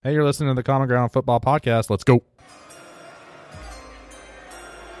Hey, you're listening to the Common Ground Football Podcast. Let's go.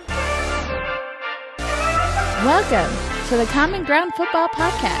 Welcome to the Common Ground Football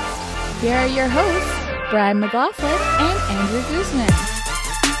Podcast. Here are your hosts, Brian McLaughlin and Andrew Guzman.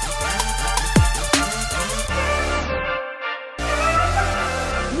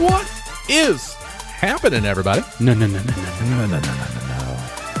 What is happening, everybody? No.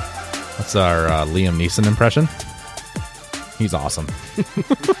 That's our Liam Neeson impression. He's awesome.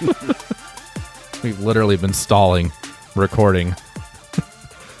 We've literally been stalling, recording,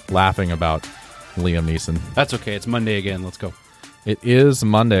 laughing about Liam Neeson. That's okay. It's Monday again. Let's go. It is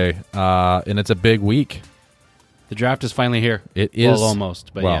Monday, and it's a big week. The draft is finally here. It is. Well,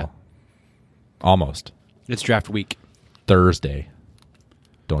 almost, but yeah. Almost. It's draft week. Thursday.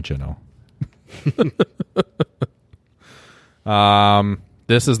 Don't you know?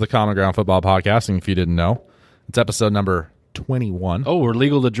 This is the Common Ground Football Podcasting, if you didn't know. It's episode number 21. Oh, we're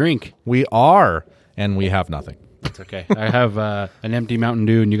legal to drink. We are, and we have nothing. It's okay. I have an empty Mountain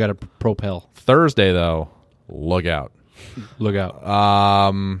Dew, and you got a Propel. Thursday, though, look out. Look out.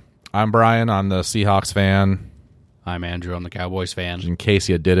 I'm Brian. I'm the Seahawks fan. I'm Andrew. I'm the Cowboys fan. In case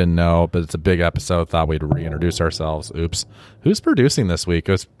you didn't know, but it's a big episode. Thought we'd reintroduce ourselves. Oops. Who's producing this week?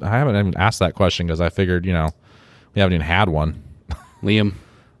 I haven't even asked that question because I figured, we haven't even had one. Liam.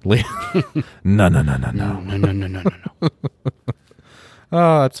 No.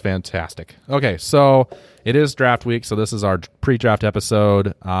 Oh, that's fantastic. Okay, so it is draft week, so this is our pre-draft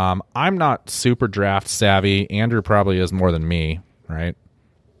episode. I'm not super draft savvy. Andrew probably is more than me, right?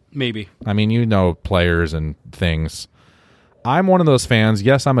 Maybe. I mean, you know players and things. I'm one of those fans.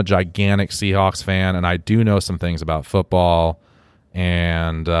 Yes, I'm a gigantic Seahawks fan, and I do know some things about football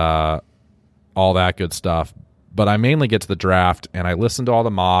and all that good stuff. But I mainly get to the draft, and I listen to all the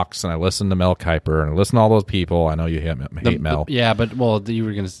mocks, and I listen to Mel Kiper, and I listen to all those people. I know you hate Mel. Yeah, but, you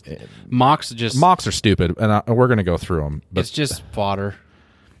were going to... Mocks are stupid, and we're going to go through them. But it's just fodder.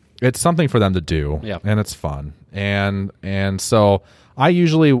 It's something for them to do, yeah. And it's fun. And so I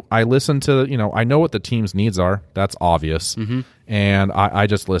listen to, I know what the team's needs are. That's obvious. Mm-hmm. And I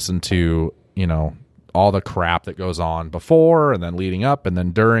just listen to, all the crap that goes on before and then leading up and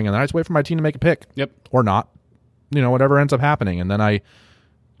then during, and then I just wait for my team to make a pick. Yep. Or not. Whatever ends up happening. And then I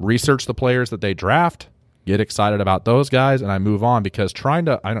research the players that they draft, get excited about those guys, and I move on because I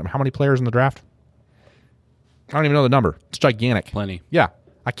don't know how many players in the draft? I don't even know the number. It's gigantic. Plenty. Yeah.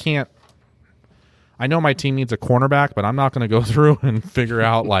 I know my team needs a cornerback, but I'm not going to go through and figure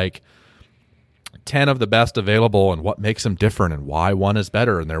out 10 of the best available and what makes them different and why one is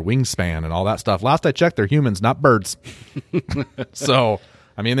better and their wingspan and all that stuff. Last I checked, they're humans, not birds. So,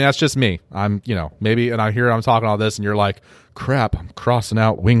 that's just me. I'm, maybe, and I'm talking all this and you're like, crap, I'm crossing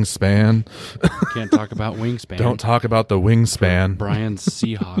out wingspan. Can't talk about wingspan. Don't talk about the wingspan. Brian's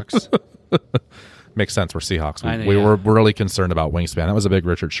Seahawks. Makes sense. We're Seahawks. We were really concerned about wingspan. That was a big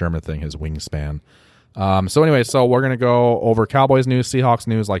Richard Sherman thing, his wingspan. So we're going to go over Cowboys news, Seahawks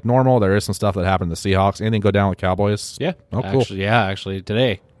news like normal. There is some stuff that happened to the Seahawks. Anything go down with Cowboys? Yeah. Oh, cool. Actually,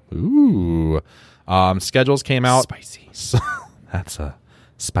 today. Ooh. Schedules came out. Spicy. That's a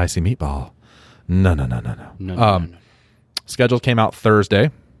spicy meatball. No. No. Schedules came out Thursday,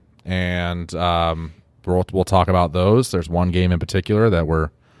 and we'll talk about those. There's one game in particular that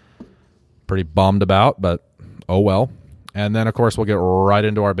we're pretty bummed about, but oh well. And then, of course, we'll get right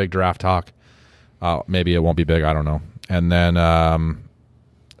into our big draft talk. Maybe it won't be big. I don't know. And then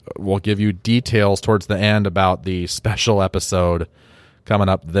we'll give you details towards the end about the special episode coming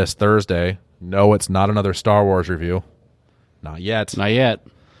up this Thursday. No, it's not another Star Wars review. Not yet.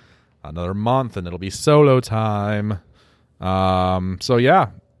 Another month, and it'll be solo time. So, yeah,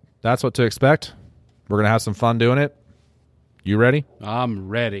 that's what to expect. We're going to have some fun doing it. You ready? I'm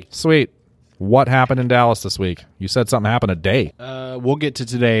ready. Sweet. What happened in Dallas this week? You said something happened today. We'll get to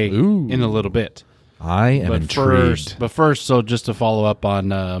today in a little bit. I am intrigued. But first, so just to follow up on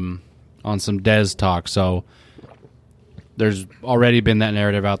some Dez talk. So there's already been that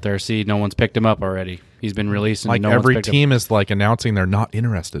narrative out there. See, no one's picked him up already. He's been released. And every team is announcing they're not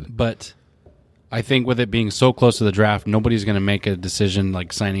interested. But I think with it being so close to the draft, nobody's going to make a decision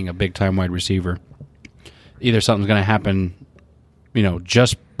like signing a big-time wide receiver. Either something's going to happen,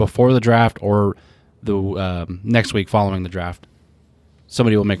 just before the draft or the next week following the draft.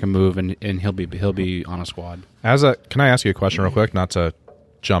 Somebody will make a move and he'll be on a squad. Can I ask you a question real quick? Not to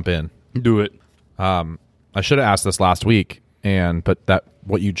jump in. Do it. I should have asked this last week, but that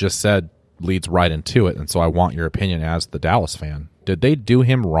what you just said leads right into it, and so I want your opinion as the Dallas fan. Did they do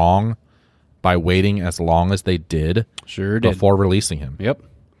him wrong by waiting as long as they did? Sure did. Before releasing him? Yep.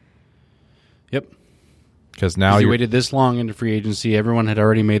 because now You you waited this long into free agency. Everyone had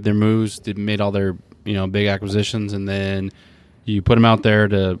already made their moves, made all their big acquisitions, and then you put them out there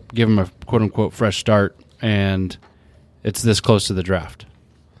to give them a quote unquote fresh start, and it's this close to the draft.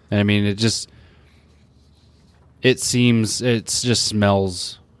 And I mean, it just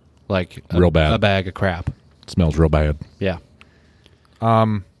smells like Real bad. a bag of crap. smells real bad. Yeah.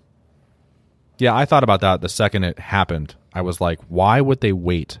 Yeah, I thought about that the second it happened. I was like, why would they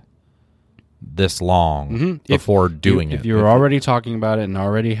wait this long before doing it? If you were already talking about it and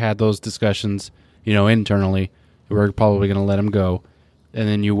already had those discussions, internally, we're probably going to let him go, and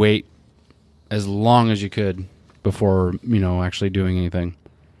then you wait as long as you could before actually doing anything.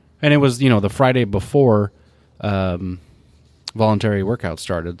 And it was the Friday before voluntary workout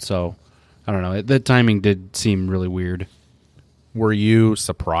started, so I don't know. The timing did seem really weird. Were you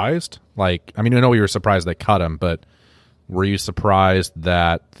surprised? Like, I mean, I know you were surprised they cut him, but were you surprised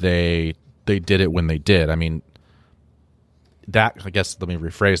that they did it when they did? I mean, I guess let me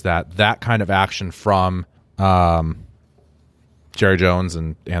rephrase that. That kind of action from Jerry Jones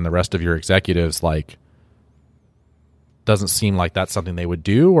and the rest of your executives, like, doesn't seem like that's something they would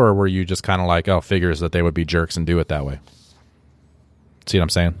do, or were you just kind of like, oh, figures that they would be jerks and do it that way? See what I'm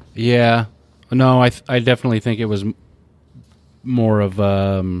saying? Yeah. No, I definitely think it was more of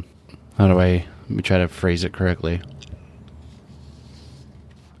let me try to phrase it correctly.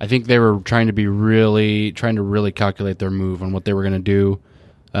 I think they were trying to really calculate their move on what they were going to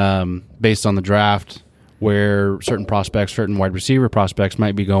do based on the draft, where certain wide receiver prospects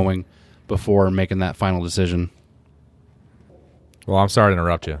might be going before making that final decision. Well, I'm sorry to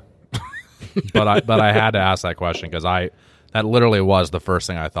interrupt you, but I had to ask that question because that literally was the first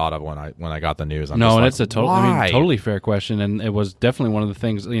thing I thought of when I got the news. It's a totally fair question, and it was definitely one of the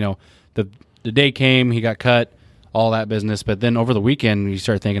things. The day came, he got cut, all that business, but then over the weekend you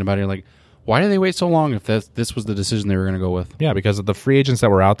start thinking about it, you're like, why did they wait so long if this was the decision they were going to go with? Yeah, because of the free agents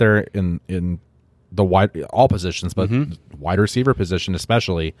that were out there in the all positions, but wide receiver position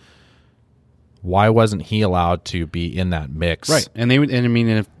especially. Why wasn't he allowed to be in that mix? Right, and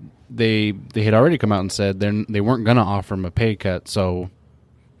if they had already come out and said they weren't going to offer him a pay cut, so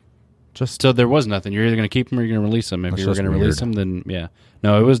there was nothing. You're either going to keep him or you're going to release him. If you were going to release him, then yeah,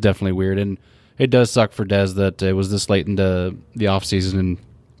 no, it was definitely weird, and it does suck for Dez that it was this late into the offseason and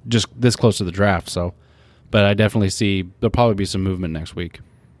just this close to the draft. So, but I definitely see there'll probably be some movement next week.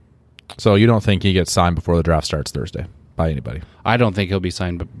 So you don't think he gets signed before the draft starts Thursday by anybody? I don't think he'll be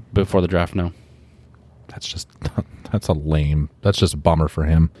signed before the draft. No. That's just that's just a bummer for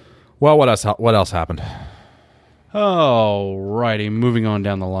him. Well, what else happened? Oh, righty. Moving on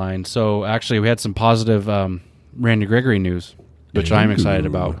down the line. So actually, we had some positive Randy Gregory news, which I'm excited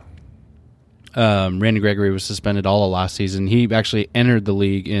about. Randy Gregory was suspended all of last season. He actually entered the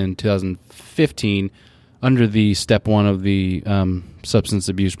league in 2015 under the step one of the substance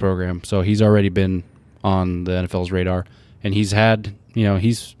abuse program. So he's already been on the NFL's radar, and he's had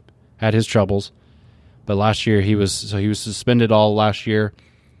his troubles. But last year he was suspended all last year.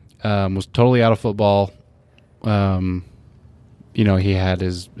 Was totally out of football. He had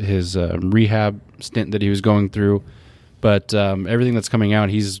his rehab stint that he was going through, but everything that's coming out,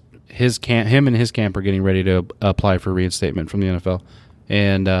 him and his camp are getting ready to apply for reinstatement from the NFL,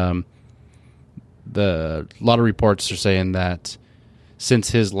 and a lot of reports are saying that since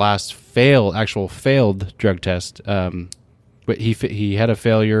his last failed drug test, but he had a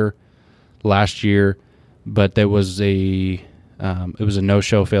failure last year, but there was it was a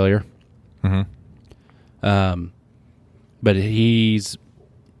no-show failure. Mm-hmm. But he's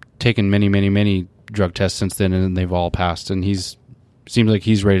taken many drug tests since then, and they've all passed. And seems like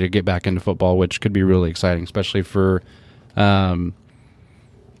he's ready to get back into football, which could be really exciting, especially for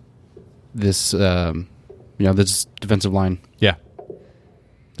this this defensive line. Yeah,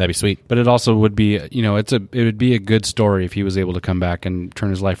 that'd be sweet. But it also would be it would be a good story if he was able to come back and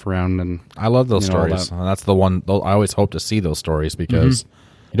turn his life around. And I love those stories. That's the one I always hope to see those stories because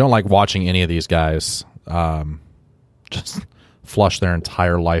you don't like watching any of these guys just flush their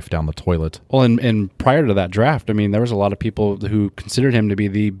entire life down the toilet. Well, and prior to that draft, I mean, there was a lot of people who considered him to be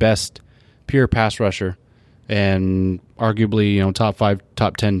the best pure pass rusher and arguably, top 5,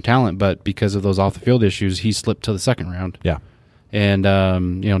 top 10 talent. But because of those off the field issues, he slipped to the second round. Yeah. And,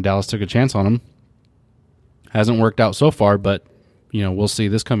 Dallas took a chance on him. Hasn't worked out so far, but, we'll see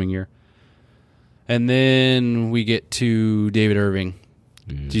this coming year. And then we get to David Irving.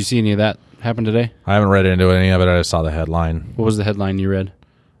 Did you see any of that happen today? I haven't read into any of it. I just saw the headline. What was the headline you read?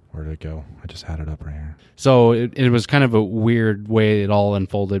 Where did it go? I just had it up right here. So it was kind of a weird way it all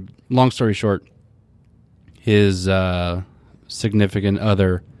unfolded. Long story short, his significant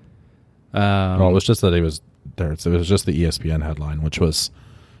other... it was just that he was it was just the ESPN headline, which was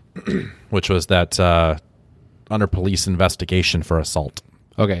that under police investigation for assault.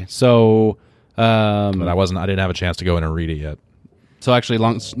 Okay, so But I didn't have a chance to go in and read it yet. So actually,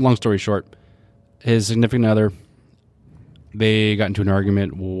 long story short, his significant other, they got into an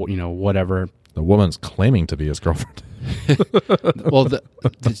argument. Whatever. The woman's claiming to be his girlfriend. Well,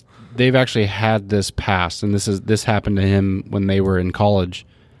 they've actually had this passed, and this happened to him when they were in college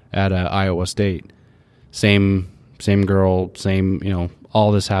at Iowa State. Same girl, same.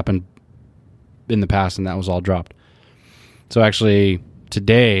 All this happened in the past, and that was all dropped. So actually,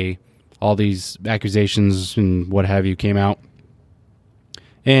 today, all these accusations and what have you came out.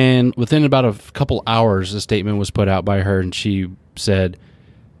 And within about a couple hours, a statement was put out by her, and she said,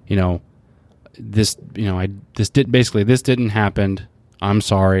 this didn't happen. I'm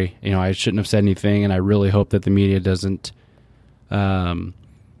sorry. I shouldn't have said anything, and I really hope that the media doesn't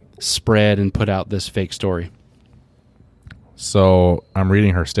spread and put out this fake story. So I'm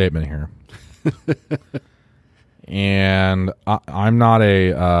reading her statement here. And I'm not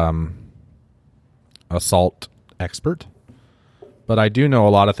a assault expert, but I do know a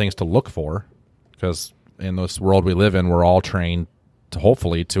lot of things to look for, because in this world we live in, we're all trained to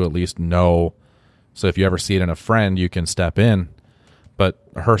hopefully to at least know. So if you ever see it in a friend, you can step in. But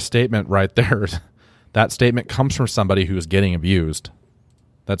her statement right there, that statement comes from somebody who is getting abused.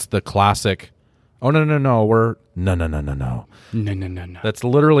 That's the classic, oh, no. No. That's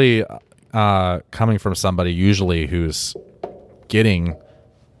literally coming from somebody usually who's getting,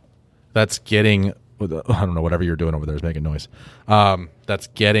 I don't know, whatever you're doing over there is making noise. That's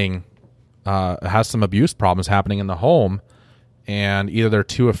getting, has some abuse problems happening in the home, and either they're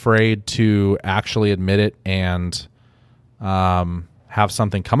too afraid to actually admit it and have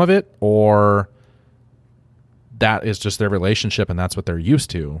something come of it, or that is just their relationship and that's what they're used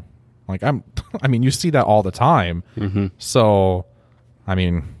to. Like you see that all the time. Mm-hmm. So,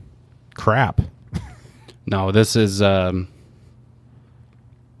 crap. No, this is, yeah.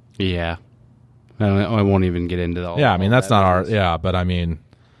 I won't even get into that. Yeah, that's not our, yeah, but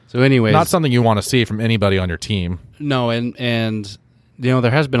so anyways, not something you want to see from anybody on your team. No, and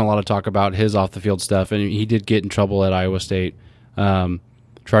there has been a lot of talk about his off the field stuff, and he did get in trouble at Iowa State.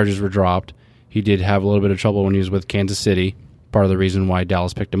 Charges were dropped. He did have a little bit of trouble when he was with Kansas City. Part of the reason why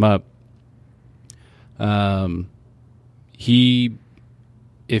Dallas picked him up. If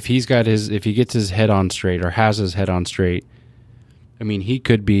he gets his head on straight, or has his head on straight, he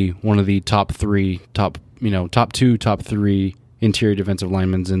could be one of the top two, top three interior defensive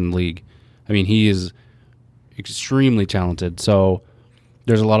linemen in the league. He is extremely talented. So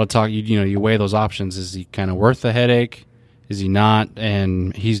there's a lot of talk. You weigh those options. Is he kind of worth the headache? Is he not?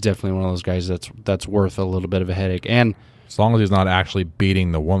 And he's definitely one of those guys that's worth a little bit of a headache. And as long as he's not actually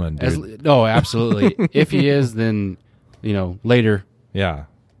beating the woman, dude. No, absolutely. If he is, then later. Yeah.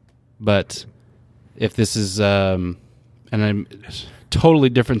 But if this is and I'm totally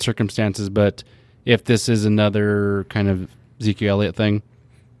different circumstances, but if this is another kind of Ezekiel Elliott thing,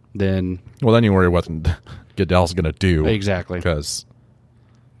 then you worry what Goodell's going to do. Exactly. Because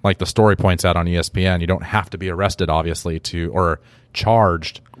like the story points out on ESPN, you don't have to be arrested, obviously, or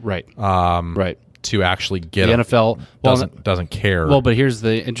charged. Right. Right. To actually get the NFL doesn't care. Well, but here's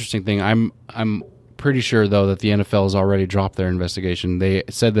the interesting thing. I'm pretty sure though that the NFL has already dropped their investigation. They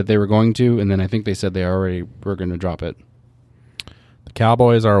said that they were going to, and then I think they said they already were going to drop it. The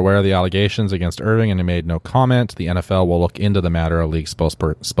Cowboys are aware of the allegations against Irving and they made no comment. The NFL will look into the matter, a league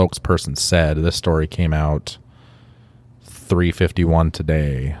spokesperson said. This story came out 3:51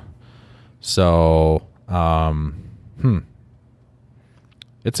 today. So,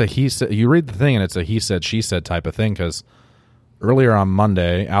 it's a he said. You read the thing, and it's a he said, she said type of thing. Because earlier on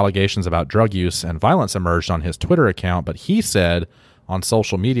Monday, allegations about drug use and violence emerged on his Twitter account. But he said on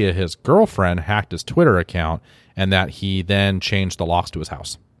social media his girlfriend hacked his Twitter account, and that he then changed the locks to his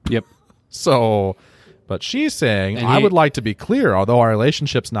house. Yep. So, but she's saying, I would like to be clear. Although our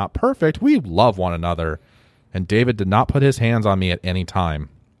relationship's not perfect, we love one another. And David did not put his hands on me at any time.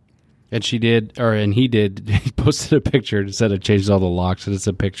 And she did, and he did. He posted a picture instead of changed all the locks. And it's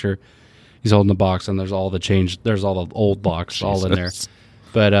a picture. He's holding the box, and there's all the old locks all in there.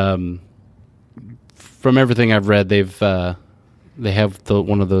 But from everything I've read, they have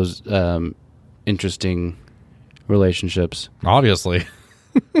one of those interesting relationships. Obviously.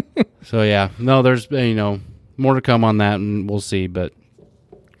 So yeah, no, there's more to come on that, and we'll see. But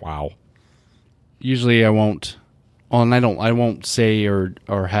wow. Usually I won't. Well, and I won't say or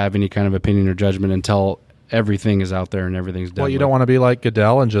have any kind of opinion or judgment until everything is out there and everything's done. Well, you don't want to be like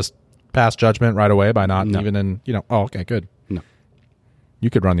Goodell and just pass judgment right away by not No. even in, oh, okay, good. No. You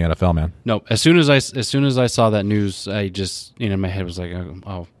could run the NFL, man. No, as soon as I saw that news, I just in my head was like,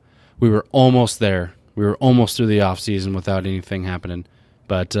 oh, we were almost there. We were almost through the off season without anything happening.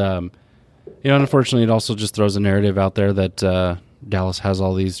 But unfortunately, it also just throws a narrative out there that Dallas has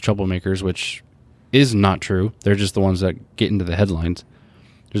all these troublemakers, which is not true. They're just the ones that get into the headlines.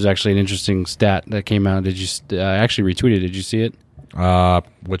 There's actually an interesting stat that came out. Did you? I actually retweeted. Did you see it?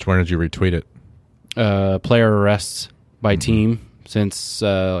 Which one did you retweet it? Player arrests by team since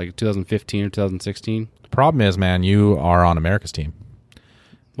like 2015 or 2016. The problem is, man, you are on America's team.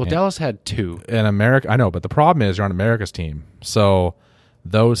 Well, Dallas had 2. In America, I know, but the problem is you're on America's team. So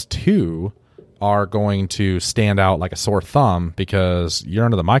those 2 are going to stand out like a sore thumb because you're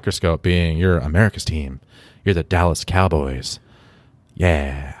under the microscope being you're America's team. You're the Dallas Cowboys.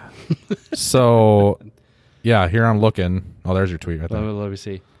 Yeah. So, yeah, here I'm looking. Oh, there's your tweet right there. Let me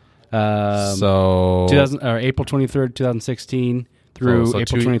see. So 2000 or April 23rd, 2016 through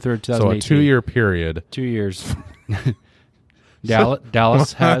April 23rd, 2018. So a 2-year period. 2 years.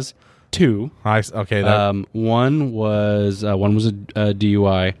 Dallas has 2. Okay. One was a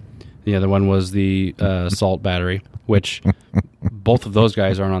DUI. The other one was the assault battery, which both of those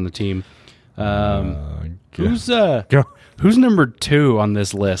guys aren't on the team. Who's number 2 on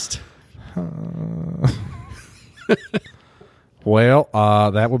this list? Well,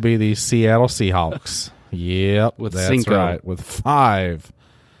 that would be the Seattle Seahawks. Yep, that's Cinco. right. With 5,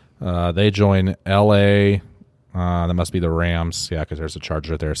 they join L.A. That must be the Rams. Yeah, because there's a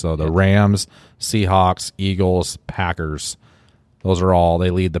Charger there. So the Rams, Seahawks, Eagles, Packers. Those are all.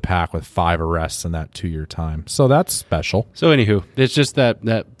 They lead the pack with 5 arrests in that 2-year time. So that's special. So anywho, it's just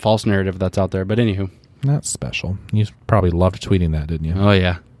that false narrative that's out there. But anywho, that's special. You probably loved tweeting that, didn't you? Oh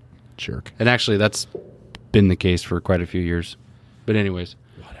yeah, jerk. And actually, that's been the case for quite a few years. But anyways,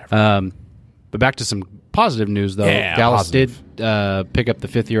 whatever. But back to some positive news, though. Yeah, Dallas positive. did pick up the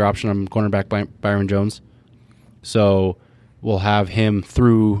 5th-year option on cornerback Byron Jones. So we'll have him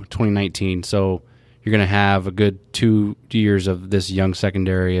through 2019. So you're going to have a good 2 years of this young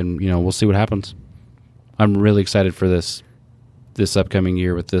secondary, and we'll see what happens. I'm really excited for this upcoming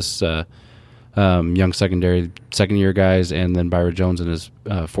year with this young secondary, second-year guys, and then Byron Jones in his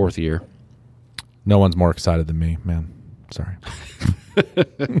 4th year. No one's more excited than me, man. Sorry.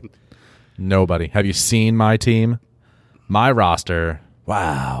 Nobody. Have you seen my team? My roster.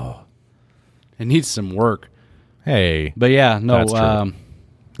 Wow. It needs some work. Hey. But yeah, no. That's true.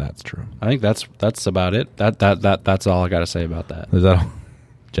 That's true. I think that's about it. That's all I got to say about that. Is that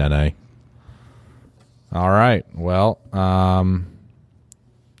Gen A? All right. Well, and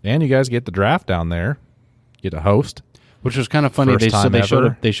you guys get the draft down there. Get to host, which was kind of funny. They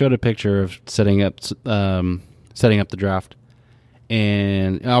showed a picture of setting up the draft,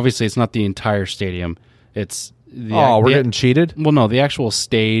 and obviously it's not the entire stadium. It's we're getting cheated. Well, no, the actual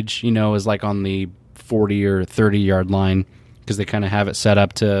stage, is like on the 40 or 30 yard line because they kind of have it set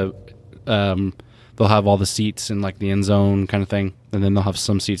up to. They'll have all the seats in like the end zone kind of thing, and then they'll have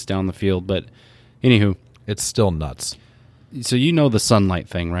some seats down the field. But anywho, it's still nuts. So the sunlight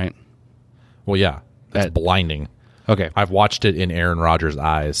thing, right? Well, yeah, it's blinding. Okay, I've watched it in Aaron Rodgers'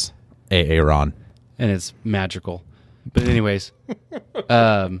 eyes, Aaron, and it's magical. But anyways,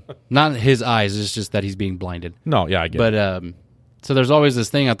 not his eyes. It's just that he's being blinded. No, yeah, I get it. But so there's always this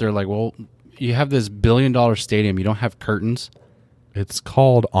thing out there like, well, you have this $1 billion stadium. You don't have curtains. It's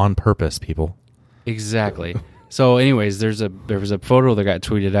called on purpose, people. Exactly. So anyways, there was a photo that got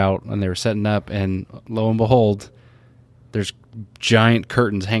tweeted out, and they were setting up, and lo and behold, there's giant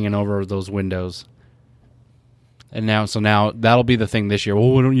curtains hanging over those windows. And now that'll be the thing this year.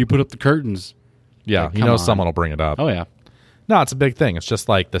 Well, why don't you put up the curtains? Yeah, Like, someone will bring it up. Oh, yeah. No, it's a big thing. It's just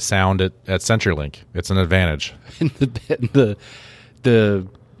like the sound at CenturyLink. It's an advantage. And the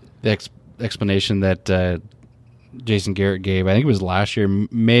explanation that Jason Garrett gave, I think it was last year,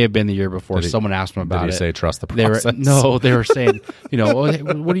 may have been the year before. Someone asked him about it. Did he say trust the process? They were saying,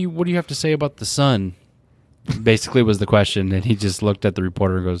 what do you have to say about the sun? Basically was the question, and he just looked at the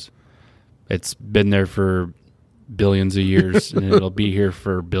reporter and goes, "It's been there for billions of years, and it'll be here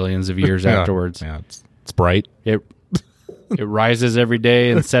for billions of years afterwards. Yeah, it's bright. It rises every day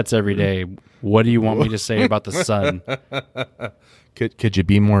and sets every day. What do you want me to say about the sun? Could you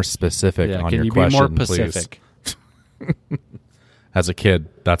be more specific on your question, can you be more Pacific? Please? As a kid,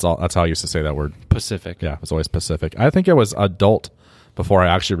 that's all. That's how I used to say that word. Pacific. Yeah, it was always Pacific. I think it was adult before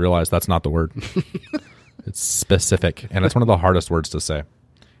I actually realized that's not the word. It's specific, and it's one of the hardest words to say.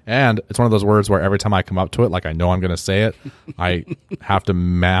 And it's one of those words where every time I come up to it, like I know I'm going to say it, I have to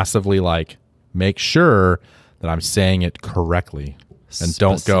massively make sure that I'm saying it correctly, and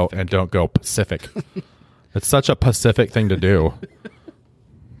don't go Pacific. It's such a Pacific thing to do.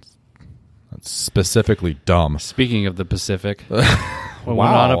 specifically dumb. Speaking of the Pacific, when we're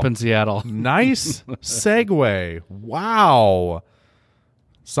Wow. not up in Seattle. Nice segue. Wow.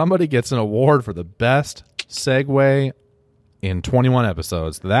 Somebody gets an award for the best segue in 21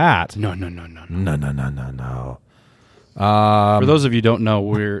 episodes. That No. no. For those of you who don't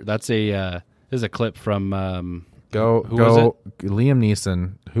know, that's a this is a clip from Go Who was Liam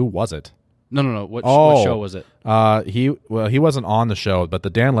Neeson. Who was it? no. What Oh. show was it? He wasn't on the show, but the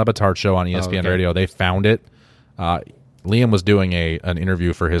Dan Lebitard show on ESPN okay. Radio, they found it. Liam was doing an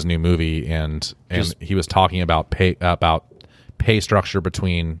interview for his new movie, and he was talking about pay structure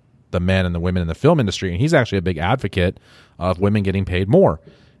between the men and the women in the film industry, and he's actually a big advocate of women getting paid more.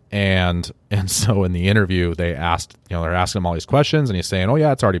 And so in the interview, they're asking him all these questions, and he's saying, "Oh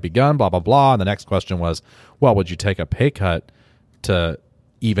yeah, it's already begun." Blah blah blah. And the next question was, "Well, would you take a pay cut to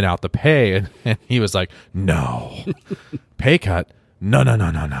even out the pay?" And he was like, "No, pay cut? No."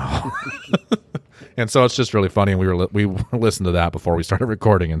 And so it's just really funny. And we listened to that before we started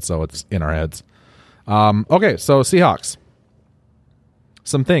recording, and so it's in our heads. Okay, so Seahawks.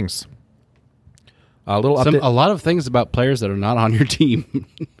 Some things. A little update. A lot of things about players that are not on your team.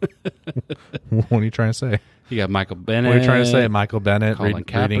 What are you trying to say? You got Michael Bennett. What are you trying to say? Michael Bennett Colin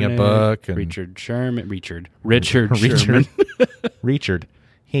reading a Kaepernick, book. And Richard Sherman. Richard Sherman. Richard.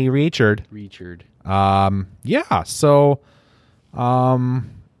 Hey, Richard. Richard. Yeah. So, a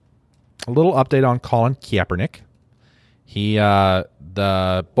little update on Colin Kaepernick. He,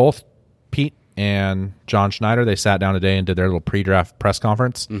 both Pete and John Schneider, they sat down today and did their little pre-draft press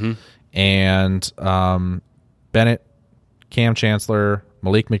conference. Mm-hmm. And Bennett, Cam Chancellor,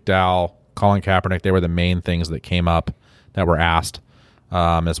 Malik McDowell, Colin Kaepernick, they were the main things that came up that were asked,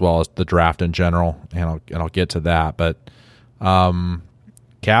 as well as the draft in general. And I'll get to that. But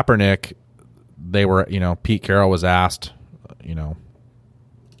Kaepernick, they were, Pete Carroll was asked, do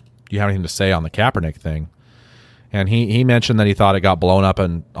you have anything to say on the Kaepernick thing? And he mentioned that he thought it got blown up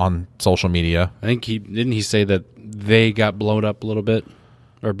on social media. I think didn't he say that they got blown up a little bit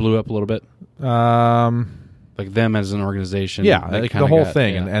or blew up a little bit? Like them as an organization. Yeah, like the whole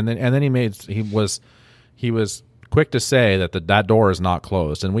thing. Yeah. And then he was quick to say that door is not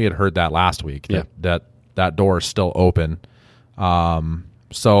closed. And we had heard that last week, that door is still open.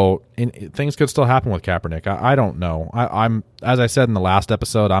 So things could still happen with Kaepernick. I don't know. I'm as I said in the last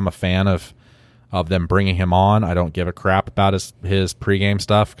episode, I'm a fan of them bringing him on. I don't give a crap about his pregame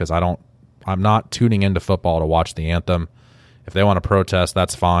stuff because I'm not tuning into football to watch the anthem. If they want to protest,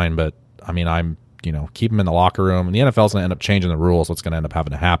 that's fine. But I mean, keep him in the locker room, and the NFL is going to end up changing the rules. What's going to end up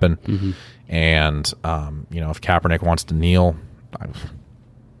having to happen? Mm-hmm. And if Kaepernick wants to kneel,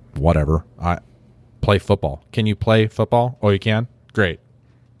 whatever. I play football. Can you play football? Oh, you can. Great,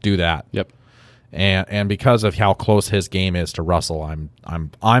 do that. Yep. And because of how close his game is to Russell,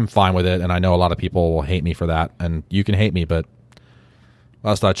 I'm fine with it. And I know a lot of people will hate me for that, and you can hate me, but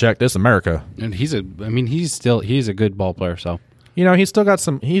last I checked, this is America. And he's a good ball player. So he's still got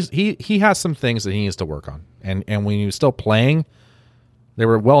some. He has some things that he needs to work on. And when he was still playing, they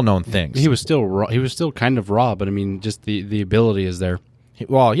were well known things. He was still raw. He was still kind of raw, but I mean, just the ability is there.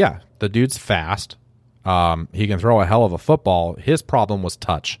 The dude's fast. He can throw a hell of a football. His problem was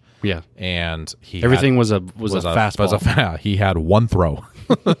touch. Yeah, and everything was a fastball. He had one throw,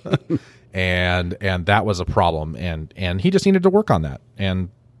 and that was a problem. And he just needed to work on that. And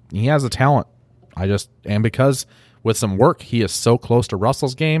he has the talent. Because with some work, he is so close to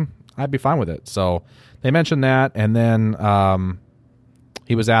Russell's game. I'd be fine with it. So they mentioned that, and then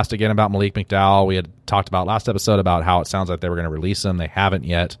he was asked again about Malik McDowell. We had talked about last episode about how it sounds like they were going to release him. They haven't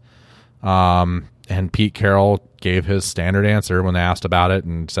yet. And Pete Carroll gave his standard answer when asked about it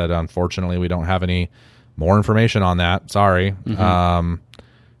and said, unfortunately, we don't have any more information on that. Sorry. Mm-hmm.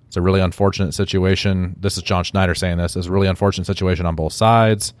 It's a really unfortunate situation. This is John Schneider saying this. It's a really unfortunate situation on both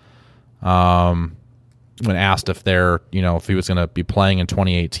sides. When asked if if he was going to be playing in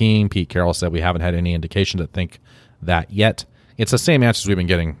 2018, Pete Carroll said, we haven't had any indication to think that yet. It's the same answers we've been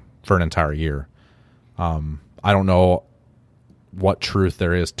getting for an entire year. I don't know what truth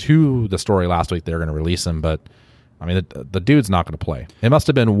there is to the story last week. They're going to release him, but I mean, the dude's not going to play. It must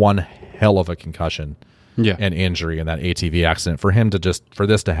have been one hell of a concussion and injury in that ATV accident for him for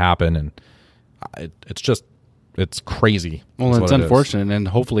this to happen. And it's crazy. Well, it's unfortunate, and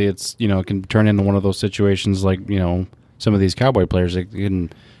hopefully it's, it can turn into one of those situations like, some of these Cowboy players that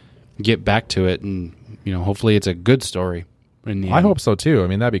can get back to it, and, hopefully it's a good story in the end. I hope so too. I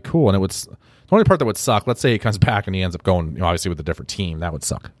mean, that'd be cool. And the only part that would suck, let's say he comes back and he ends up going, obviously with a different team, that would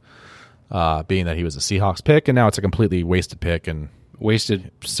suck. Being that he was a Seahawks pick, and now it's a completely wasted pick and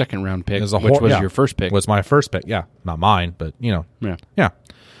wasted second round pick, which was your first pick. Was my first pick, yeah, not mine, but Yeah.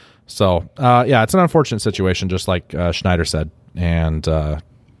 So, yeah, it's an unfortunate situation, just like Schneider said. And,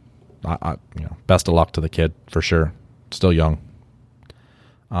 best of luck to the kid for sure. Still young.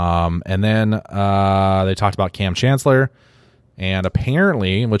 And then they talked about Cam Chancellor. And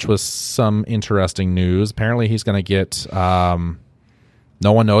apparently, which was some interesting news, apparently he's going to get no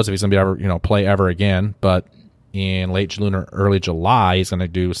one knows if he's going to be ever, play ever again. But in late June or early July, he's going to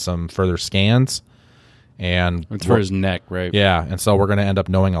do some further scans. And it's for his neck, right? Yeah, and so we're going to end up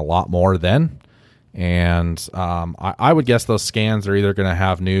knowing a lot more then. And I would guess those scans are either going to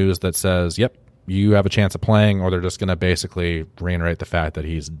have news that says, yep, you have a chance of playing, or they're just going to basically reiterate the fact that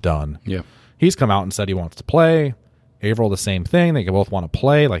he's done. Yeah. He's come out and said he wants to play. Averill, the same thing. They both want to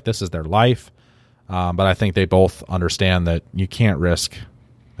play. Like, this is their life. But I think they both understand that you can't risk.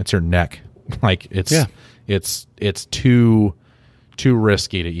 It's your neck. Like, it's too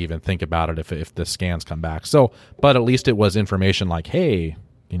risky to even think about it if the scans come back. So, but at least it was information like, hey,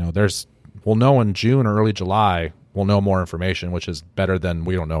 we'll know in June or early July, we'll know more information, which is better than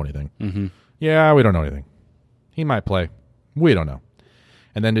we don't know anything. Mm-hmm. Yeah, we don't know anything. He might play. We don't know.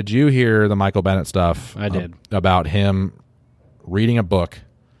 And then did you hear the Michael Bennett stuff? I did. About him reading a book.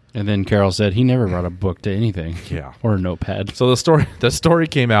 And then Carroll said he never brought a book to anything. Yeah. Or a notepad. So the story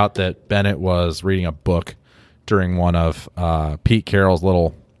came out that Bennett was reading a book during one of Pete Carroll's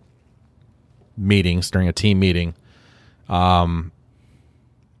little meetings, during a team meeting. And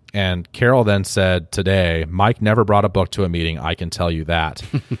Carroll then said today, Mike never brought a book to a meeting. I can tell you that.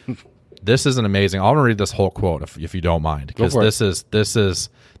 This is an amazing. I'm going to read this whole quote if you don't mind, because this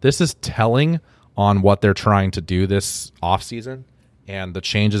is telling on what they're trying to do this offseason and the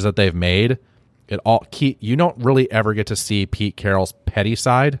changes that they've made. You don't really ever get to see Pete Carroll's petty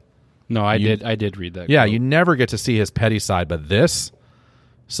side. No, I did read that. Yeah, quote. you never get to see his petty side, but this.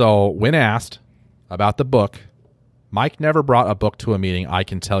 So when asked about the book, Mike never brought a book to a meeting. I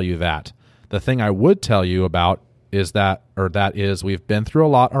can tell you that. The thing I would tell you about is that we've been through a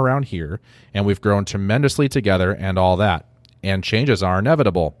lot around here, and we've grown tremendously together and all that, and changes are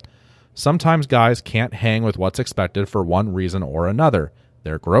inevitable. Sometimes guys can't hang with what's expected for one reason or another,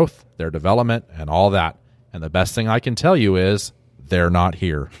 their growth, their development, and all that. And the best thing I can tell you is they're not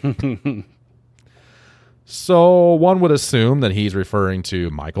here. So one would assume that he's referring to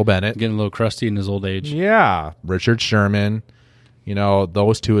Michael Bennett. Getting a little crusty in his old age. Yeah. Richard Sherman,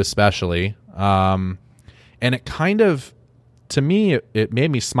 those two especially. And it kind of, to me, it made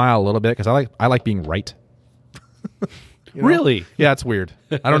me smile a little bit because I like being right. Really? Yeah, it's weird.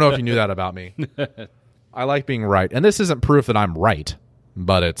 I don't know if you knew that about me. I like being right. And this isn't proof that I'm right,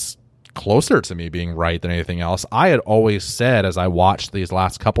 but it's closer to me being right than anything else. I had always said, as I watched these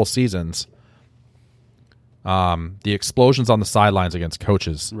last couple seasons, the explosions on the sidelines against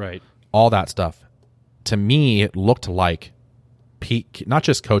coaches, right, all that stuff, to me, it looked like Pete, not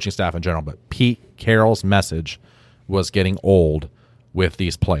just coaching staff in general, but Pete Carroll's message was getting old with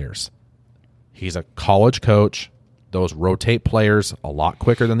these players. He's a college coach. Those rotate players a lot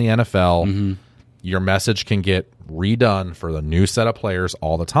quicker than the NFL. Mm-hmm. Your message can get redone for the new set of players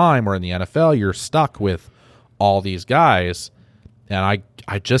all the time, where in the NFL, you're stuck with all these guys. And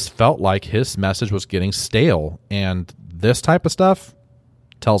I just felt like his message was getting stale. And this type of stuff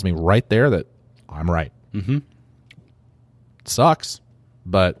tells me right there that I'm right. Mm-hmm. It sucks,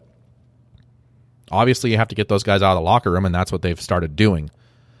 but obviously you have to get those guys out of the locker room, and that's what they've started doing.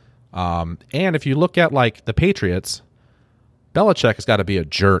 And if you look at like the Patriots, Belichick has got to be a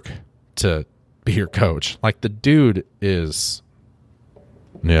jerk to be your coach. Like, the dude is,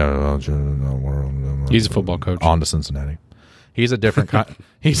 he's a football coach. On to Cincinnati. He's a different kind.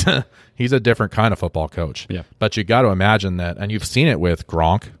 He's a different kind of football coach. Yeah. But you got to imagine that, and you've seen it with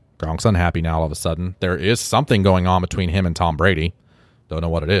Gronk. Gronk's unhappy now all of a sudden. There is something going on between him and Tom Brady. Don't know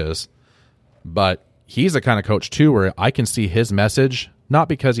what it is. But he's the kind of coach, too, where I can see his message, not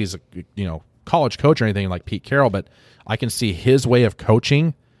because he's a college coach or anything like Pete Carroll, but I can see his way of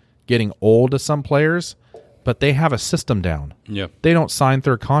coaching getting old to some players, but they have a system down. Yeah. They don't sign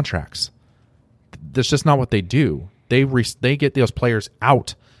third contracts. That's just not what they do. They get those players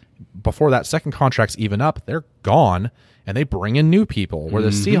out before that second contract's even up. They're gone, and they bring in new people, where the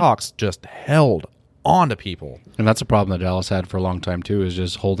Seahawks just held on to people. And that's a problem that Dallas had for a long time too, is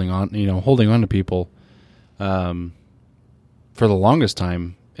just holding on to people for the longest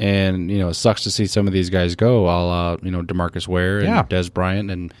time. And, it sucks to see some of these guys go, a la, DeMarcus Ware and Des Bryant,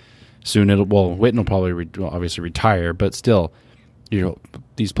 and soon Witten will probably obviously retire, but still,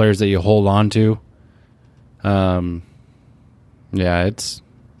 these players that you hold on to,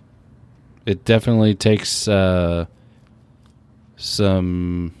 it definitely takes some.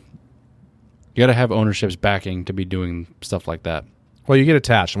 You got to have ownership's backing to be doing stuff like that. Well, you get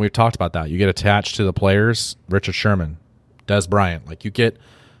attached, and we've talked about that. You get attached to the players, Richard Sherman, Des Bryant. Like, you get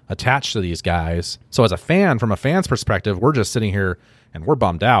attached to these guys. So as a fan, from a fan's perspective, we're just sitting here and we're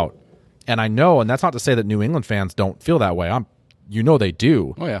bummed out. And I know, and that's not to say that New England fans don't feel that way. They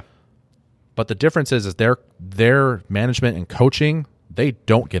do. Oh, yeah. But the difference is their management and coaching, they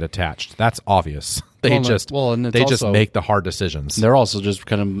don't get attached. That's obvious. They just make the hard decisions. They're also just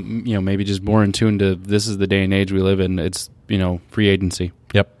kind of, maybe just more in tune to this is the day and age we live in. It's, free agency.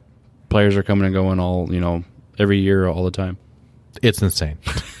 Yep. Players are coming and going all, every year, all the time. It's insane.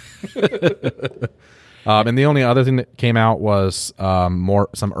 And the only other thing that came out was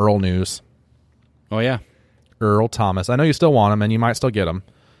some Earl news. Oh, yeah. Earl Thomas. I know you still want him, and you might still get him.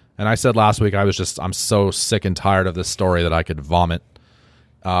 And I said last week I'm so sick and tired of this story that I could vomit.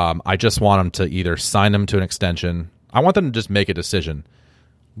 I just want them to either sign him to an extension. I want them to just make a decision.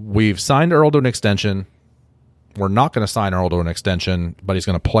 We've signed Earl to an extension. We're not going to sign Earl to an extension, but he's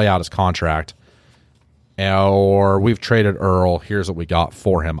going to play out his contract. Or we've traded Earl. Here's what we got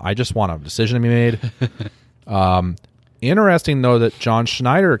for him. I just want a decision to be made. Interesting, though, that John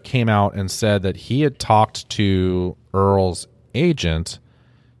Schneider came out and said that he had talked to Earl's agent,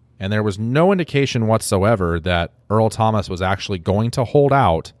 and there was no indication whatsoever that Earl Thomas was actually going to hold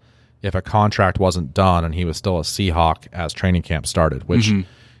out if a contract wasn't done and he was still a Seahawk as training camp started, which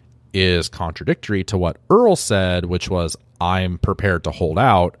is contradictory to what Earl said, which was, I'm prepared to hold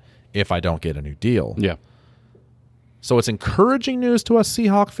out if I don't get a new deal. Yeah. So it's encouraging news to us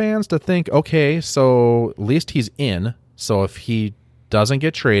Seahawk fans to think, okay, so at least he's in. So if he doesn't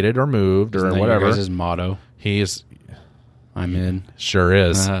get traded or moved or whatever, your guys' motto. I'm in. Sure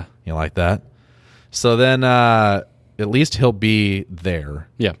is. You like that? So then at least he'll be there.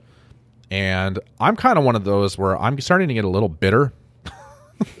 Yeah. And I'm kind of one of those where I'm starting to get a little bitter.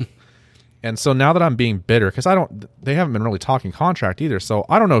 And so now that I'm being bitter, because they haven't been really talking contract either. So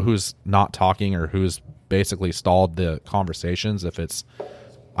I don't know who's not talking or who's basically stalled the conversations.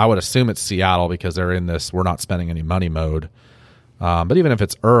 I would assume it's Seattle because they're in this we're not spending any money mode. But even if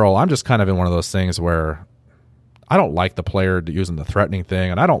it's Earl, I'm just kind of in one of those things where I don't like the player using the threatening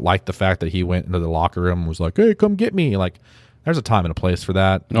thing, and I don't like the fact that he went into the locker room and was like, hey, come get me. Like, there's a time and a place for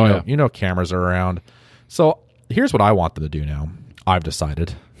that. You know cameras are around. So here's what I want them to do now. I've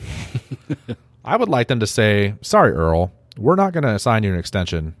decided. I would like them to say, sorry, Earl, we're not going to assign you an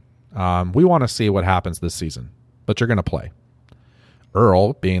extension. We want to see what happens this season, but you're going to play.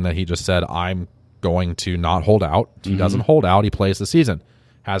 Earl, being that he just said, I'm going to not hold out. He doesn't hold out. He plays the season.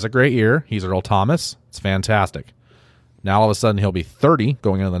 Has a great year. He's Earl Thomas. It's fantastic. Now all of a sudden he'll be 30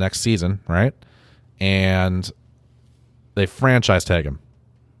 going into the next season, right? And they franchise tag him.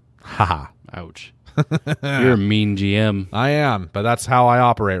 Haha. Ouch. You're a mean GM. I am, but that's how I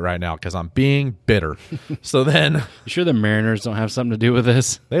operate right now because I'm being bitter. So then... You sure the Mariners don't have something to do with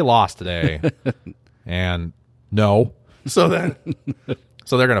this? They lost today. And no. So they're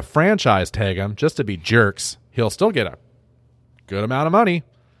going to franchise tag him just to be jerks. He'll still get a good amount of money.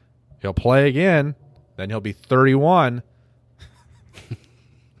 He'll play again. Then he'll be 31.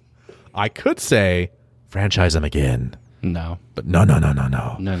 I could say franchise him again. No. But no.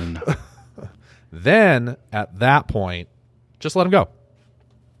 No. Then, at that point, just let him go.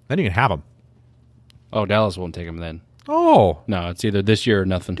 Then you can have him. Oh, Dallas won't take him then. Oh. No, it's either this year or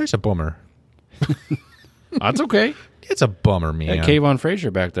nothing. There's a bummer. That's okay. It's a bummer, man. That Kayvon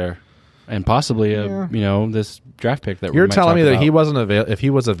Frazier back there. And possibly, this draft pick that You're might telling me that about. he wasn't if he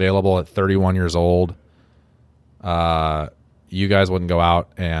was available at 31 years old, you guys wouldn't go out,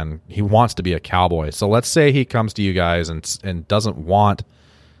 and he wants to be a Cowboy. So let's say he comes to you guys and doesn't want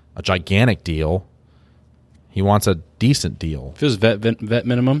a gigantic deal. He wants a decent deal. If it was vet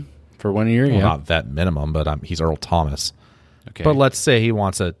minimum for 1 year, Well, yeah. not vet minimum, but he's Earl Thomas. Okay. But let's say he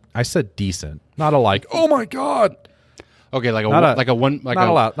wants I said decent, not a like, oh my God. Okay, like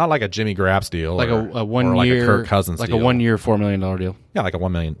Not not like a Jimmy Grapps deal, like or, a 1 or year, like a Kirk Cousins like deal. a 1 year $4 million deal. Yeah, like a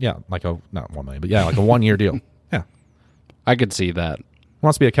 1 million. Yeah, like not 1 million, but yeah, like a 1 year deal. Yeah, I could see that,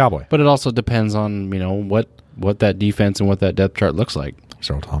 wants to be a Cowboy. but it also depends on what that defense and what that depth chart looks like. It's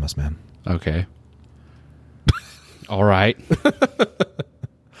Earl Thomas, man. Okay. All right.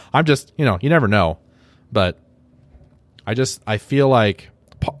 I'm just, you never know, but I feel like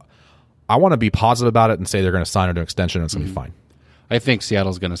I want to be positive about it and say they're going to sign him to an extension and it's going to be fine. I think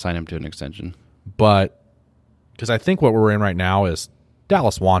Seattle's going to sign him to an extension. But because I think what we're in right now is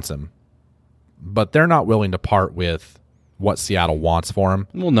Dallas wants him, but they're not willing to part with what Seattle wants for him.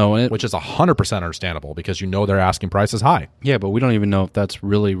 Well, no, which is 100% understandable because their asking price is high. Yeah, but we don't even know if that's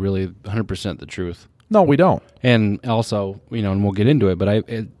really, really 100% the truth. No, we don't. And also, and we'll get into it, but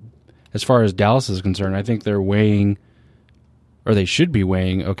as far as Dallas is concerned, I think they're weighing or they should be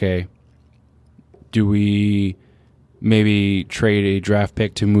weighing, okay, do we maybe trade a draft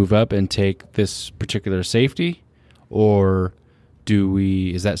pick to move up and take this particular safety? Or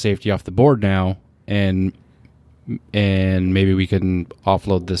is that safety off the board now and maybe we can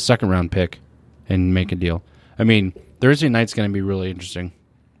offload the second round pick and make a deal? I mean, Thursday night's going to be really interesting.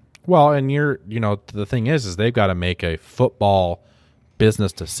 Well, and the thing is they've got to make a football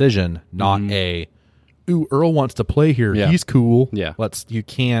business decision, not ooh, Earl wants to play here. Yeah. He's cool. Yeah. You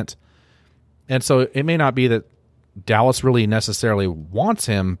can't. And so it may not be that Dallas really necessarily wants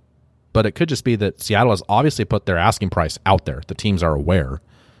him, but it could just be that Seattle has obviously put their asking price out there. The teams are aware,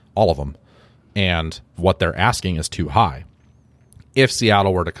 all of them, and what they're asking is too high. If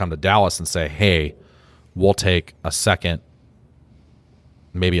Seattle were to come to Dallas and say, hey, we'll take a second,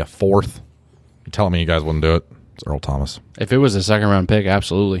 maybe a fourth, you're telling me you guys wouldn't do it? It's Earl Thomas. If it was a second round pick,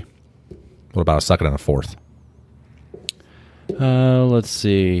 absolutely. What about a second and a fourth? Let's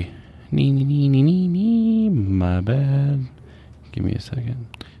see. My bad. Give me a second.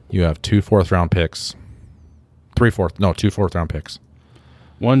 You have 2 fourth-round picks. 2 fourth-round picks.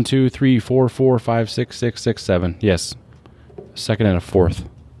 1, 2, 3, 4, 4, 5, 6, 6, 6, 7. Yes. Second and a fourth.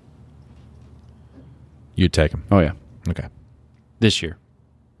 You'd take them. Oh, yeah. Okay. This year.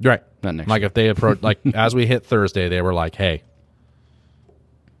 Right. Not next Like year. if they approach, as we hit Thursday, they were like, hey,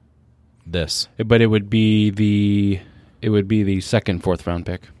 this. But it would be the second fourth round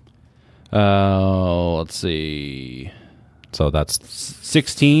pick. Let's see. So that's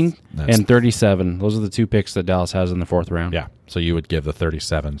 16 and 37. Those are the 2 picks that Dallas has in the fourth round. yeah. So you would give the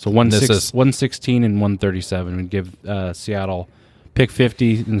 37. So 116 and 137 would give Seattle pick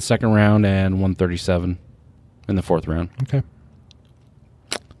 50 in the second round and 137 in the fourth round. Okay.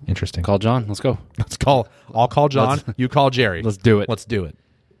 Interesting. Call John. Let's go. I'll call John. You call Jerry. Let's do it. Let's do it.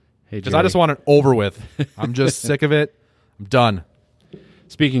 Hey, Because I just want it over with. I'm just sick of it. I'm done.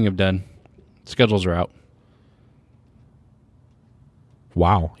 Speaking of done, schedules are out.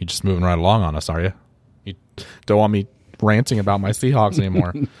 Wow. You're just moving right along on us, are you? You don't want me ranting about my Seahawks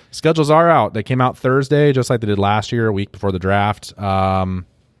anymore. Schedules are out. They came out Thursday, just like they did last year, a week before the draft.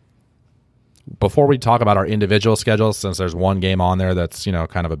 Before we talk about our individual schedules, since there's one game on there that's,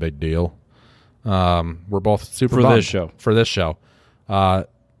 kind of a big deal, we're both super For bummed this show.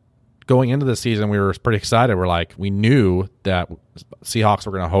 Going into the season, we were pretty excited. We knew that Seahawks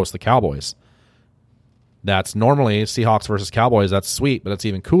were going to host the Cowboys. That's normally Seahawks versus Cowboys. That's sweet, but it's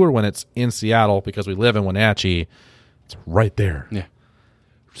even cooler when it's in Seattle because we live in Wenatchee. It's right there. Yeah.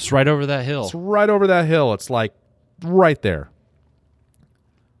 Just right over that hill. It's right over that hill. It's like right there.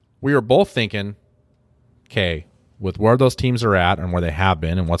 We were both thinking, okay, with where those teams are at and where they have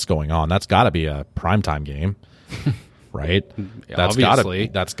been and what's going on, that's got to be a primetime game, right? Obviously.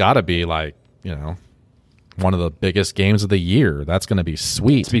 That's got to be like, one of the biggest games of the year. That's going to be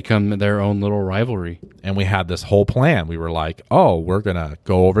sweet. It's become their own little rivalry. And we had this whole plan. We were like, oh, we're going to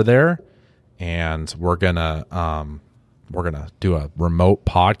go over there and we're going to do a remote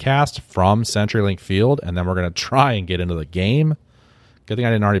podcast from CenturyLink Field, and then we're going to try and get into the game. Good thing I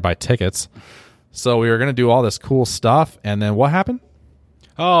didn't already buy tickets. So we were going to do all this cool stuff, and then what happened?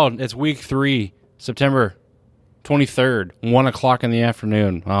 Oh, it's week 3, September 23rd, 1 o'clock in the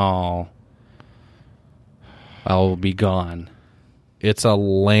afternoon. Oh, I'll be gone. It's a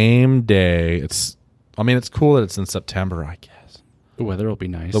lame day. It's cool that it's in September, I guess. The weather will be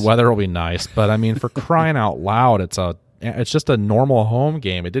nice. The weather will be nice, but for crying out loud, it's just a normal home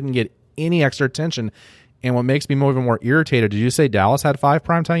game. It didn't get any extra attention. And what makes me even more irritated, did you say Dallas had 5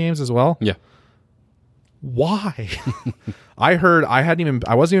 primetime games as well? Yeah. Why? I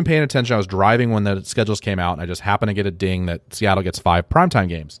wasn't even paying attention. I was driving when the schedules came out, and I just happened to get a ding that Seattle gets 5 primetime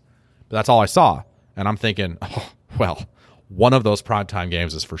games. But that's all I saw. And I'm thinking, oh, well, one of those primetime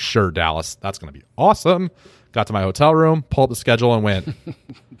games is for sure Dallas. That's going to be awesome. Got to my hotel room, pulled up the schedule, and went,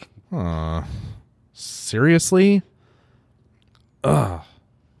 seriously? Ugh.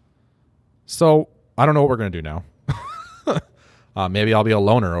 So I don't know what we're going to do now. Maybe I'll be a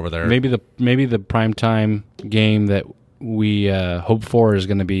loner over there. Maybe the primetime game that we hope for is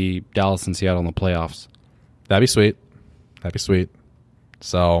going to be Dallas and Seattle in the playoffs. That'd be sweet.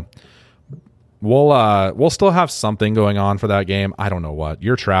 So we'll still have something going on for that game. I don't know what.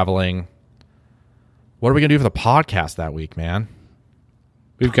 You're traveling. What are we going to do for the podcast that week, man?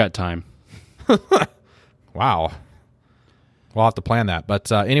 We've got time. Wow. We'll have to plan that. But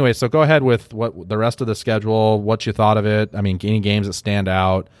anyway, so go ahead with what the rest of the schedule, what you thought of it. I mean, any games that stand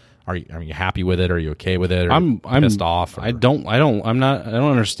out? Are you happy with it? Are you okay with it? Or I'm pissed off. Or? I don't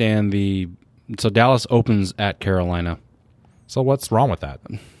understand so Dallas opens at Carolina. So what's wrong with that?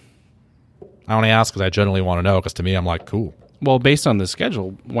 I only ask because I generally want to know, because to me, I'm like, cool. Well, based on the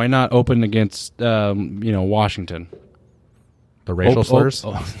schedule, why not open against Washington? The racial slurs?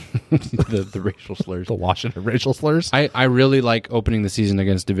 The racial slurs. The Washington racial slurs? I really like opening the season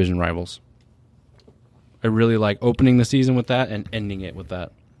against division rivals. I really like opening the season with that and ending it with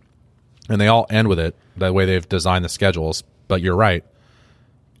that. And they all end with it, the way they've designed the schedules. But you're right.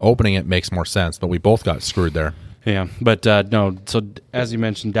 Opening it makes more sense, but we both got screwed there. Yeah, but no. So as you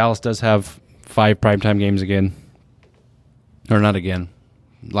mentioned, Dallas does have 5 primetime games again. Or not again.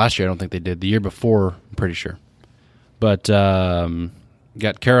 Last year I don't think they did. The year before, I'm pretty sure. But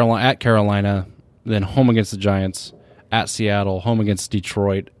got Carolina at Carolina, then home against the Giants, at Seattle, home against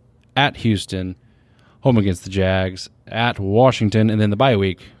Detroit, at Houston, home against the Jags, at Washington, and then the bye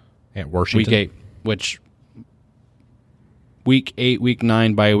week. At Washington. Week 8, which week 8, week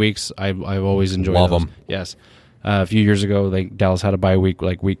 9 bye weeks, I've always enjoyed Love those. them. Yes. A few years ago, Dallas had a bye week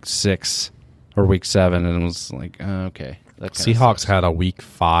like week 6 or week 7, and it was like, okay. That kinda Seahawks sucks. had a week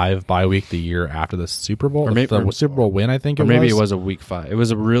 5 bye week the year after the Super Bowl. Or maybe- the Super Bowl win, I think Or it maybe was. it was a week 5. It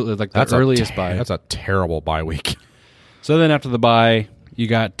was a real the earliest bye. That's a terrible bye week. So then after the bye, you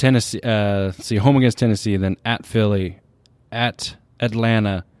got Tennessee, home against Tennessee, then at Philly, at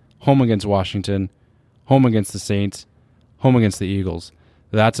Atlanta, home against Washington, home against the Saints, home against the Eagles.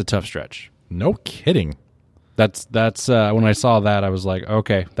 That's a tough stretch. No kidding. That's when I saw that, I was like,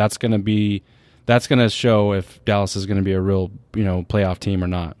 okay, that's gonna show if Dallas is gonna be a real playoff team or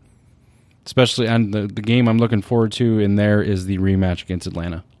not. Especially, and the game I'm looking forward to in there is the rematch against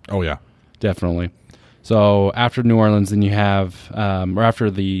Atlanta. Oh, yeah. Definitely. So after New Orleans, then you have, or after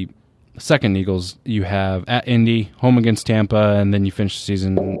the second Eagles, you have at Indy, home against Tampa, and then you finish the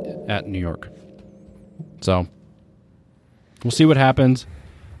season at New York. So we'll see what happens.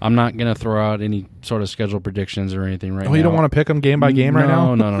 I'm not going to throw out any sort of schedule predictions or anything right now. Oh, you don't want to pick them game by game right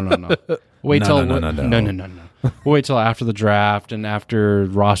now? No. Wait No, till no. We'll wait till after the draft and after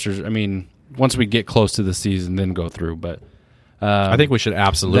rosters. I mean, once we get close to the season, then go through. But I think we should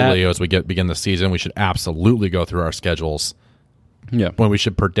absolutely, as we begin the season, we should absolutely go through our schedules. Yeah. When we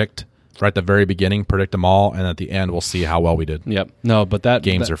should predict right at the very beginning, predict them all, and at the end we'll see how well we did. Yep. No, but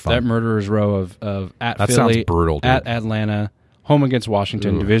Games are fun. That murderer's row of at That Philly, sounds brutal, dude. at Atlanta, home against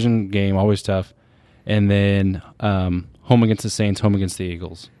Washington, division game, always tough, and then home against the Saints, home against the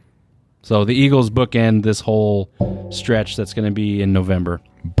Eagles. So the Eagles bookend this whole stretch that's going to be in November.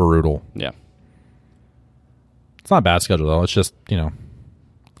 Brutal. Yeah. It's not a bad schedule, though. It's just,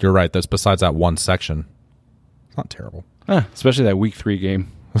 you're right. That's besides that one section. It's not terrible. Especially that week 3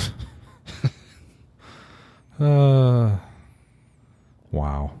 game. Wow.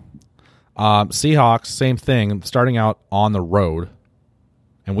 Seahawks, same thing. Starting out on the road,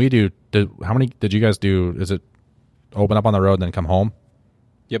 and we do. How many did you guys do? Is it open up on the road and then come home?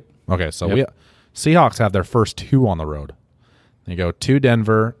 Yep. Okay, so Yep. Seahawks have their first 2 on the road. They go to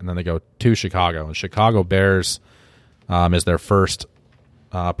Denver and then they go to Chicago. And Chicago Bears is their first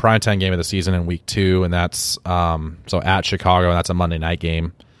primetime game of the season in week 2, and that's so at Chicago, and that's a Monday night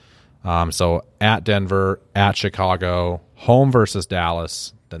game. So at Denver, at Chicago, home versus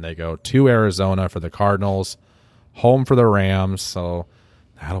Dallas. Then they go to Arizona for the Cardinals, home for the Rams. So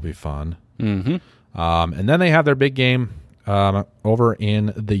that'll be fun. Mm-hmm. And then they have their big game over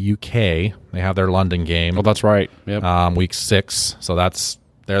in the UK. They have their London game. Oh, that's right. Yep. Week 6. So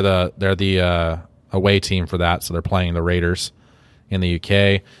they're the away team for that. So they're playing the Raiders in the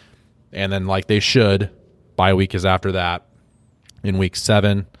UK, and then like they should, bye week is after that in week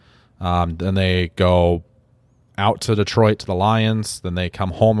 7. Then they go out to Detroit to the Lions. Then they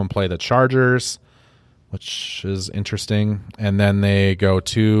come home and play the Chargers, which is interesting. And then they go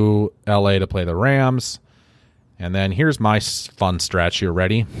to LA to play the Rams. And then here's my fun stretch. You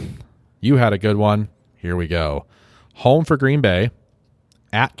ready? You had a good one. Here we go. Home for Green Bay,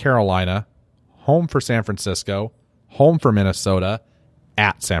 at Carolina, home for San Francisco, home for Minnesota,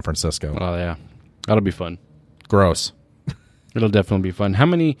 at San Francisco. Oh, yeah. That'll be fun. Gross. It'll definitely be fun. How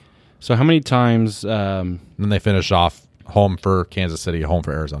many times... And then they finish off home for Kansas City, home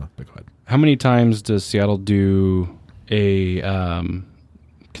for Arizona. Go ahead. How many times does Seattle do a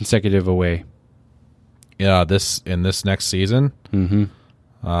consecutive away? Yeah, this next season,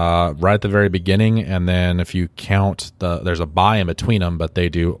 right at the very beginning, and then if you count there's a bye in between them, but they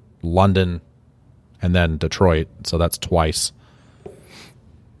do London and then Detroit, so that's twice.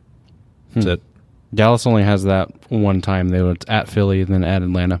 That's it. Dallas only has that one time. They went at Philly, then at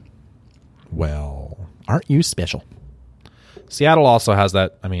Atlanta. Well, aren't you special? Seattle also has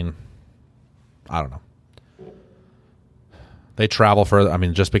that. I mean, I don't know. They travel further. I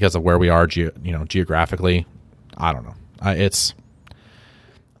mean, just because of where we are, geographically, I don't know. It's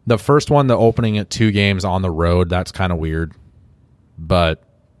the first one, the opening at 2 games on the road. That's kind of weird. but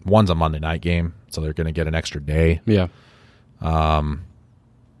one's a Monday night game, so they're going to get an extra day. Yeah. And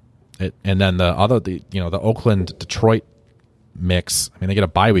then the Oakland Detroit mix. I mean, they get a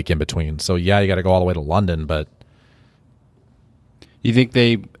bye week in between, so yeah, you got to go all the way to London. But You think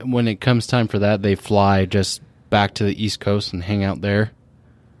when it comes time for that, they fly just back to the East Coast and hang out there,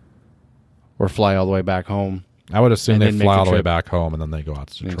 or fly all the way back home? I would assume And they then make fly a all the way trip. back home and then they go out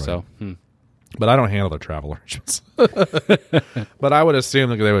to I think Detroit. so. But I don't handle their travel arrangements. But I would assume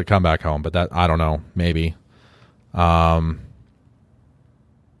that they would come back home. But that I don't know. Maybe.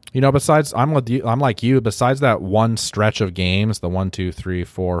 Besides, I'm like you. Besides that one stretch of games, the 1, 2, 3,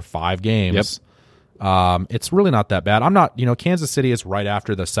 4, 5 games, it's really not that bad. I'm not. Kansas City is right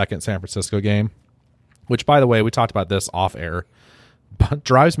after the second San Francisco game, which, by the way, we talked about this off air, but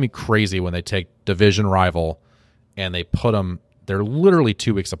drives me crazy when they take division rival and they put them. They're literally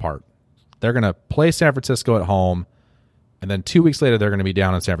 2 weeks apart. They're going to play San Francisco at home, and then 2 weeks later, they're going to be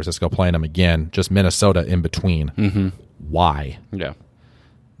down in San Francisco playing them again, just Minnesota in between. Mm-hmm. Why? Yeah.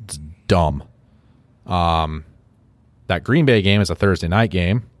 It's dumb. That Green Bay game is a Thursday night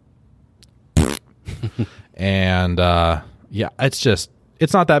game. And, it's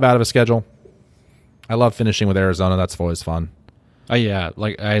not that bad of a schedule. I love finishing with Arizona. That's always fun. Yeah.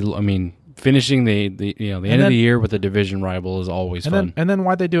 I mean, finishing the end of the year with a division rival is always fun. And then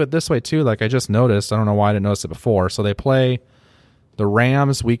why'd they do it this way too? Like I just noticed. I don't know why I didn't notice it before. So they play the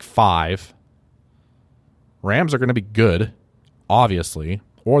Rams week 5. Rams are going to be good, obviously,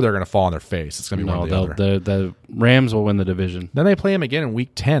 or they're going to fall on their face. It's going to be one or the other. The Rams will win the division. Then they play them again in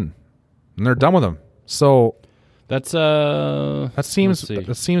week 10, and they're done with them. So That's that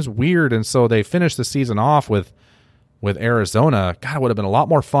seems weird. And so they finish the season off with Arizona. God, it would have been a lot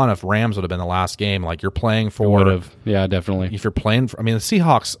more fun if Rams would have been the last game. Like you're playing for. Would have. Yeah, definitely. If you're playing for, I mean, the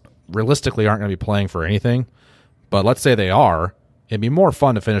Seahawks realistically aren't going to be playing for anything, but let's say they are. It'd be more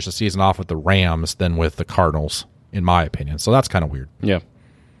fun to finish the season off with the Rams than with the Cardinals, in my opinion. So that's kind of weird. Yeah.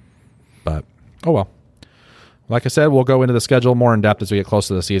 But, oh well. Like I said, we'll go into the schedule more in depth as we get close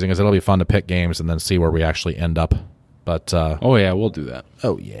to the season because it'll be fun to pick games and then see where we actually end up. But oh yeah, we'll do that.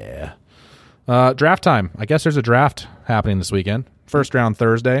 Oh yeah. Draft time. I guess there's a draft happening this weekend. First round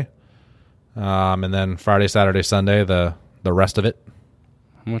Thursday, and then Friday, Saturday, Sunday. The rest of it.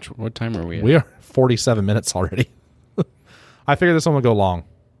 What time are we at? We are 47 minutes already. I figured this one would go long.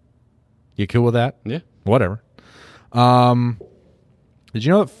 You cool with that? Yeah. Whatever. Did you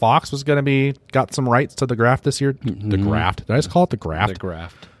know that Fox was going to got some rights to the draft this year? The draft. Did I just call it the draft? The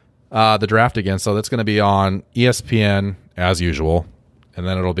draft. The draft again. So that's going to be on ESPN as usual, and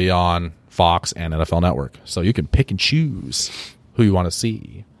then it'll be on Fox and NFL Network. So you can pick and choose who you want to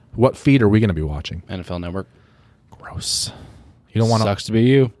see. What feed are we going to be watching? NFL Network. Gross. You don't want to. Sucks to be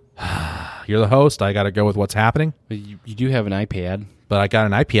you. You're the host. I got to go with what's happening. But you do have an iPad. But I got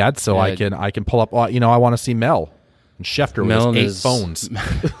an iPad, so Yeah. I can pull up. I want to see Mel and Schefter with his 8 phones.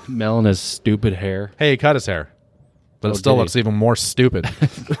 Mel and his stupid hair. Hey, he cut his hair, but it Oh, still did he? looks even more stupid.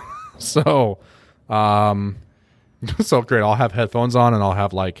 So, so great. I'll have headphones on and I'll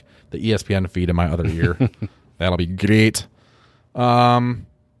have like the ESPN feed in my other ear. That'll be great. Well,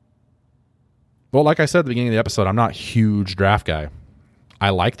 like I said at the beginning of the episode, I'm not a huge draft guy. I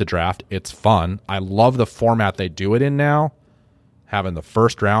like the draft. It's fun. I love the format they do it in now. Having the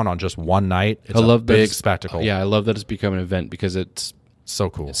first round on just one night. It's a big spectacle. Yeah, I love that it's become an event because it's So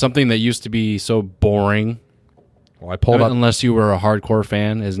cool. something that used to be so boring. Well, I pulled up Unless you were a hardcore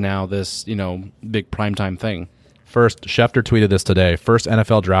fan, is now this, big primetime thing. first. Schefter tweeted this today. First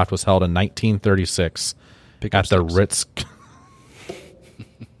NFL draft was held in 1936 Pick up at the sticks. Ritz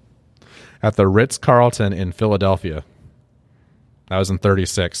at the Ritz-Carlton in Philadelphia. That was in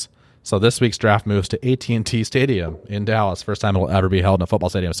 36. So this week's draft moves to AT&T Stadium in Dallas. First time it will ever be held in a football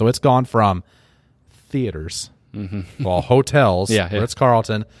stadium. So it's gone from theaters, well, hotels, Yeah.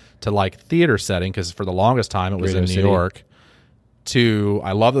 Ritz-Carlton, to like theater setting, because for the longest time it was Radio in New City. York, to,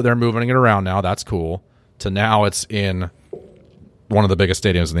 I love that they're moving it around now. That's cool. To now it's in one of the biggest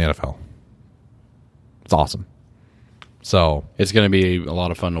stadiums in the NFL. It's awesome. So, It's going to be a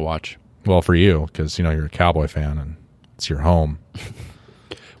lot of fun to watch. well, for you, because, you're a Cowboy fan and it's your home.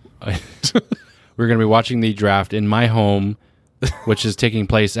 We're going to be watching the draft in my home, which is taking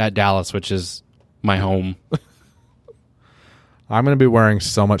place at Dallas, which is my home. I'm going to be wearing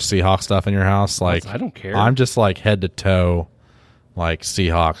so much Seahawks stuff in your house. Like, I don't care. I'm just like head to toe, like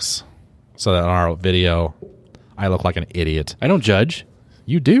Seahawks, so that in our video, I look like an idiot. I don't judge.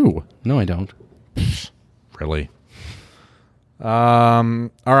 You do, No, I don't. really. All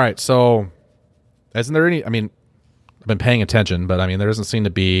right. So, isn't there any? I mean, I've been paying attention, but I mean, there doesn't seem to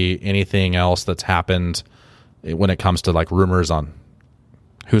be anything else that's happened when it comes to like rumors on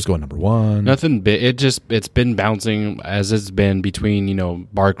Who's going number one? Nothing big. It's been bouncing as it's been between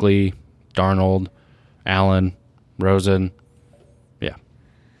Barkley, Darnold, Allen, Rosen. Yeah.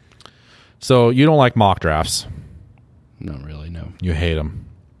 So you don't like mock drafts. Not really, no. You hate them.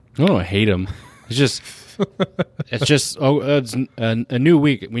 I don't hate them. It's just it's a new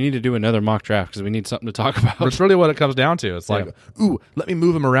week. We need to do another mock draft because we need something to talk about. That's really what it comes down to. It's like, ooh, let me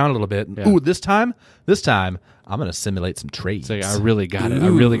move him around a little bit. Yeah. Ooh, this time, I'm going to simulate some trades. It's like, I really got it. I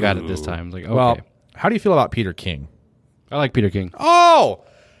really got it this time. It's like, okay. Well, how do you feel about Peter King? I like Peter King. Oh,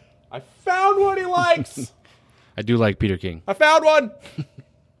 I found what he likes. I do like Peter King. I found one.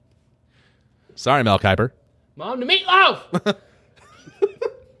 Sorry, Mel Kiper. Mom, the meatloaf!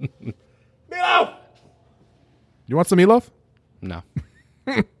 Meatloaf! You want some meatloaf? No.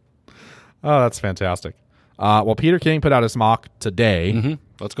 Oh, that's fantastic. Well, Peter King put out his mock today. Mm-hmm.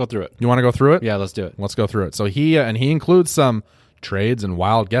 Let's go through it. You want to go through it? Yeah, let's do it. Let's go through it. So he includes some trades and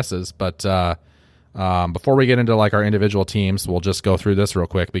wild guesses, but before we get into like our individual teams, we'll just go through this real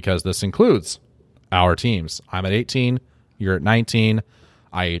quick because this includes our teams. I'm at 18. You're at 19.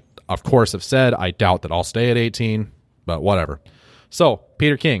 I, of course, have said I doubt that I'll stay at 18, but whatever. So,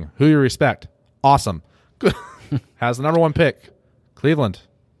 Peter King, who you respect. Awesome. Has the number one pick. Cleveland.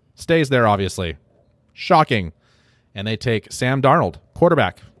 Stays there, obviously. Shocking. And they take Sam Darnold,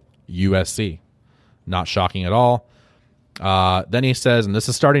 quarterback, USC. Not shocking at all. Then he says, and this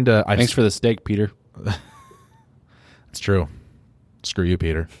is starting to... Thanks for the steak, Peter. It's true. Screw you,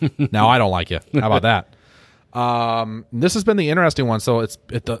 Peter. Now I don't like you. How about that? This has been the interesting one. So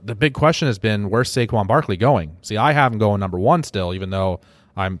the big question has been, where's Saquon Barkley going? See, I have him going number one still, even though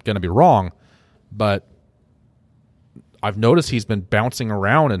I'm going to be wrong. But I've noticed he's been bouncing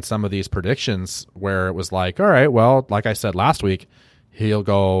around in some of these predictions where it was like, all right, well, like I said last week, he'll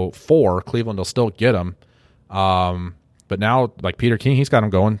go 4. Cleveland will still get him. But now, like Peter King, he's got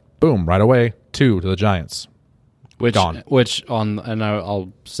him going, boom, right away, 2 to the Giants. Gone.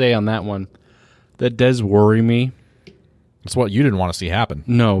 I'll say on that one, that does worry me. It's what you didn't want to see happen.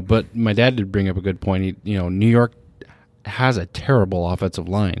 No, but my dad did bring up a good point. New York has a terrible offensive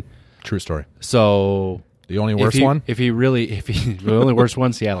line. True story. So the only worst one? The only worst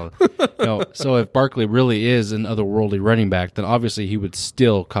one, Seattle. So if Barkley really is an otherworldly running back, then obviously he would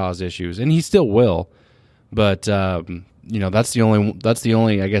still cause issues, and he still will. But that's the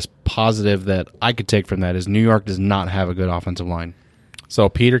only I guess positive that I could take from that is New York does not have a good offensive line. So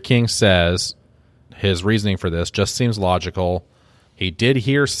Peter King says his reasoning for this just seems logical. He did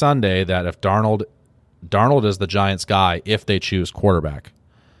hear Sunday that if Darnold is the Giants' guy if they choose quarterback.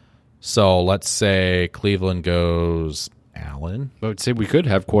 So let's say Cleveland goes Allen. I would say we could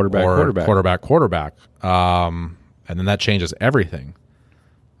have quarterback. And then that changes everything.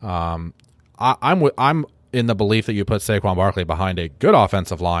 I'm in the belief that you put Saquon Barkley behind a good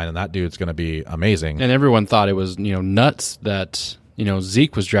offensive line, and that dude's going to be amazing. And everyone thought it was nuts that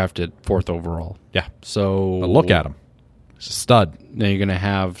Zeke was drafted 4th overall. Yeah. So but look at him. He's a stud. Now you're going to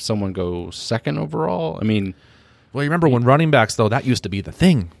have someone go 2nd overall? I mean... Well, you remember when running backs, though, that used to be the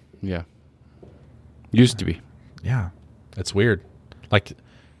thing. Yeah. Used to be. Yeah. It's weird. Like,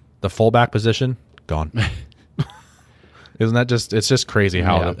 the fullback position, gone. Isn't that it's just crazy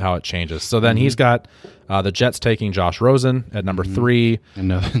how it changes. So then he's got the Jets taking Josh Rosen at number 3.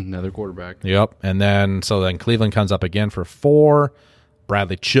 Another quarterback. Yep. And then Cleveland comes up again for 4.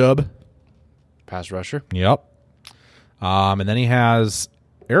 Bradley Chubb. Pass rusher. Yep. And then he has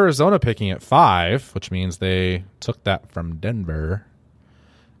Arizona picking at 5, which means they took that from Denver.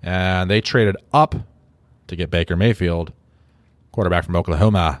 And they traded up to get Baker Mayfield, quarterback from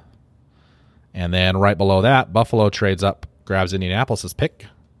Oklahoma. And then right below that, Buffalo trades up, grabs Indianapolis' pick,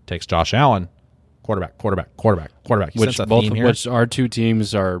 takes Josh Allen, quarterback. Which our two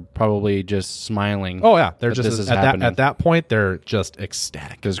teams are probably just smiling. Oh yeah, they're just at that point they're just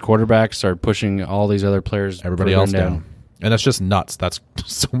ecstatic because quarterbacks are pushing all these other players, everybody else down, and that's just nuts. That's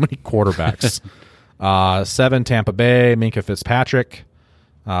so many quarterbacks. 7 Tampa Bay, Minka Fitzpatrick,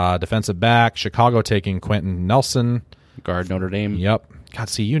 defensive back. Chicago taking Quentin Nelson, guard Notre Dame. Yep. God,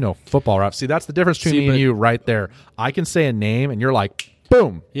 see, football, Ralph. See, that's the difference between me and you right there. I can say a name, and you're like,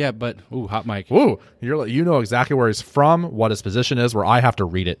 boom. Yeah, but hot mic. Ooh, you know exactly where he's from, what his position is, where I have to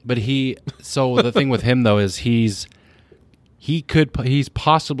read it. But so the thing with him though is he's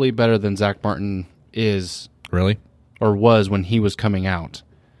possibly better than Zach Martin is. Really? Or was when he was coming out.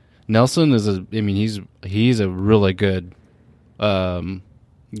 Nelson is he's a really good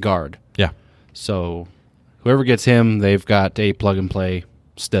guard. Yeah. So whoever gets him, they've got a plug-and-play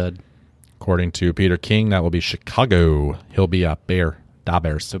stud. According to Peter King, that will be Chicago. He'll be a Bear. Da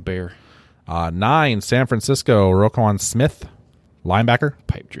Bears. A Bear. 9, San Francisco, Roquan Smith, Linebacker,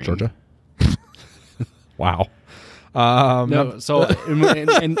 Pipe dream. Georgia. Wow. No, so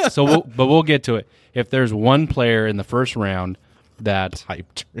but we'll get to it. If there's one player in the first round that Pipe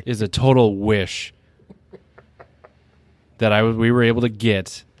dream. is a total wish that we were able to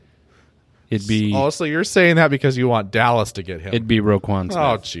get, it'd be Oh, so you're saying that because you want Dallas to get him? it'd be Roquan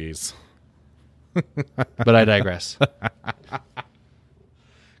Oh, Smith. jeez. But I digress.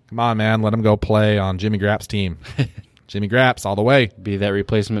 Come on, man. Let him go play on Jimmy Grapp's team. Jimmy Grapp's all the way. Be that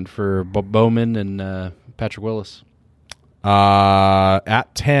replacement for Bowman and Patrick Willis.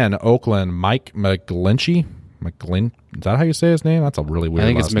 At 10, Oakland, Mike McGlinchey. Is that how you say his name? That's a really weird I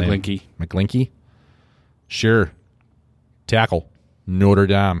think it's last name. McGlinchey. McGlinchey? Sure. Tackle, Notre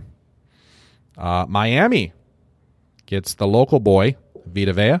Dame. Miami gets the local boy,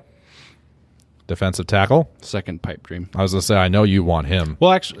 Vita Vea. Defensive tackle. Second pipe dream. I was going to say, I know you want him.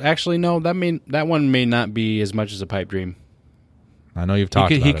 Well, actually, no. That one may not be as much as a pipe dream. I know you've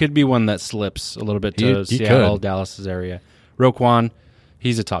talked about He it. could be one that slips a little bit to He Seattle, could. Dallas's area. Roquan,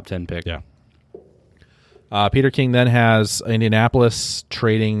 he's a top 10 pick. Yeah. Peter King then has Indianapolis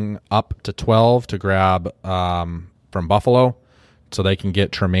trading up to 12 to grab from Buffalo so they can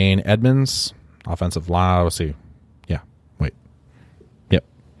get Tremaine Edmonds, offensive line. Let's see. Yeah. Wait. Yep.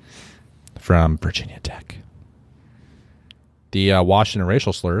 From Virginia Tech. The Washington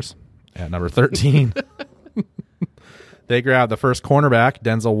racial slurs at number 13. They grab the first cornerback,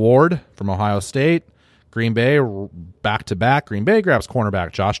 Denzel Ward from Ohio State. Green Bay, back-to-back. Green Bay grabs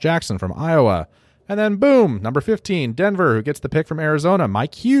cornerback Josh Jackson from Iowa. And then, boom, number 15, Denver, who gets the pick from Arizona.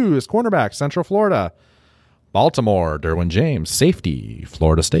 Mike Hughes, cornerback, Central Florida. Baltimore, Derwin James, safety,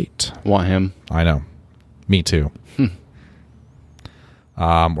 Florida State. Want him. I know. Me too.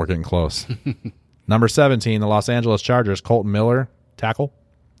 We're getting close. Number 17, the Los Angeles Chargers, Colton Miller, tackle.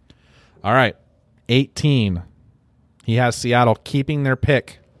 All right, 18. He has Seattle keeping their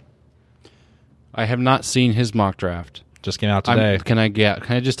pick. I have not seen his mock draft. Just came out today. Can I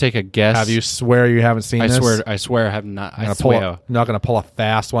just take a guess? Have you swear you haven't seen this? I swear I have not. I You're swear. not going to pull a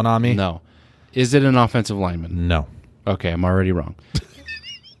fast one on me? No. Is it an offensive lineman? No. Okay, I'm already wrong.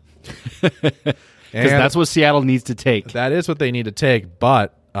 Because And that's what Seattle needs to take. that is what they need to take,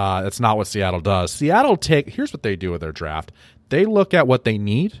 but it's not what Seattle does. Here's what they do with their draft. They look at what they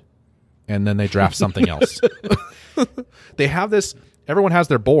need, and then they draft something else. They have this, everyone has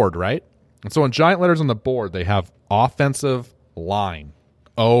their board, right? And so in giant letters on the board, they have offensive line,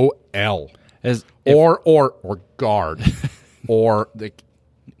 OL, or guard, or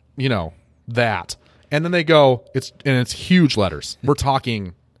that. And then they go, it's huge letters. We're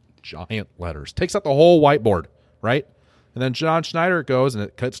talking giant letters. Takes up the whole whiteboard, right? And then John Schneider goes and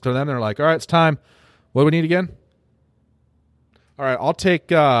it cuts to them. They're like, all right, it's time. What do we need again? All right, I'll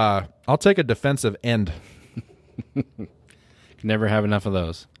take a defensive end. Never have enough of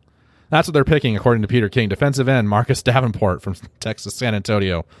those. That's what they're picking, according to Peter King. Defensive end, Marcus Davenport from Texas San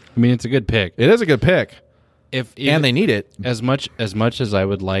Antonio. I mean, it's a good pick. It is a good pick, And they need it. as much as I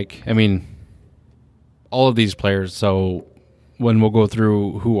would like. I mean, all of these players. So when we'll go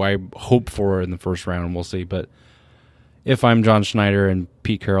through who I hope for in the first round, we'll see. But if I'm John Schneider and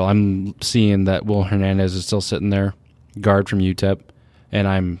Pete Carroll, I'm seeing that Will Hernandez is still sitting there, guard from UTEP, and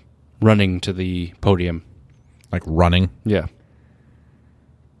I'm running to the podium. Like running. Yeah.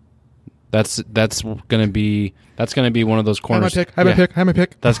 That's gonna be one of those corners. I have my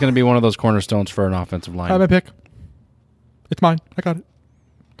pick. That's gonna be one of those cornerstones for an offensive line. I have my pick. It's mine. I got it.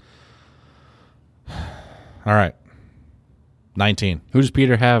 All right. 19. Who does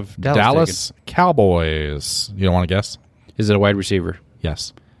Peter have? Dallas Cowboys. You don't want to guess? taking? Is it a wide receiver?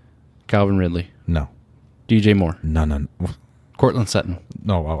 Yes. Calvin Ridley, No. DJ Moore, No. Cortland Sutton.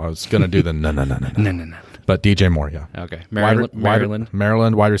 No, I was going to do the no. No. But DJ Moore, yeah. Okay, Maryland.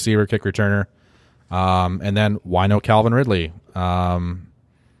 Maryland, wide receiver, kick returner. And then why no Calvin Ridley?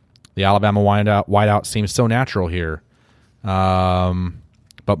 The Alabama wideout seems so natural here.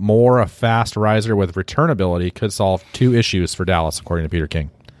 But Moore, a fast riser with return ability, could solve two issues for Dallas, according to Peter King.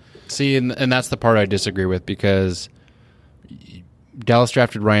 See, and that's the part I disagree with because Dallas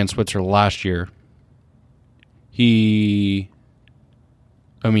drafted Ryan Switzer last year.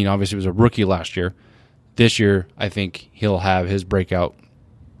 Obviously was a rookie last year. This year, I think he'll have his breakout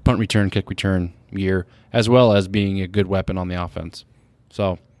punt return, kick return year, as well as being a good weapon on the offense.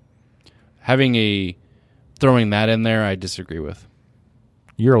 So, throwing that in there, I disagree with.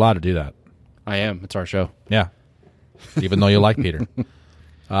 You're allowed to do that. I am. It's our show. Yeah. Even though you like Peter.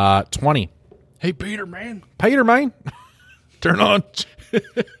 20. Hey, Peter, man. Peter, man. Turn on.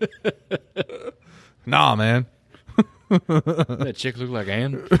 Nah, man. That chick look like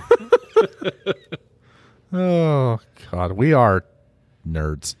Ann. Oh, God. We are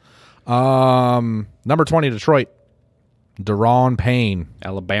Nerds. Number 20, Detroit. Daron Payne,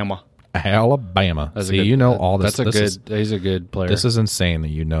 Alabama. Alabama. That's See, a good, you know all this. He's a good player. This is insane that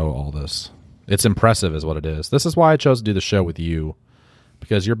you know all this. It's impressive is what it is. This is why I chose to do the show with you,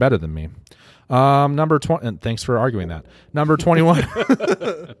 because you're better than me. Number 20, and thanks for arguing that. Number 21.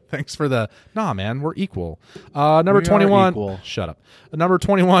 Thanks for the, nah, man, we're equal. Number We are 21. equal. Shut up. Number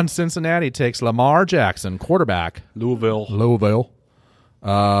 21, Cincinnati takes Lamar Jackson, quarterback. Louisville. There's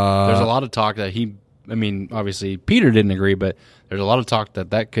There's a lot of talk that obviously Peter didn't agree, but there's a lot of talk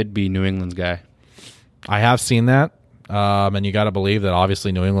that could be New England's guy. I have seen that, and you got to believe that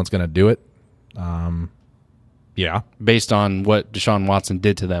obviously New England's going to do it. Yeah. Based on what Deshaun Watson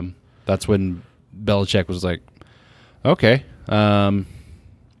did to them. That's when Belichick was like, okay, I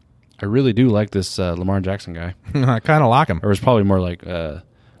really do like this Lamar Jackson guy. I kind of like him. Or it was probably more like, I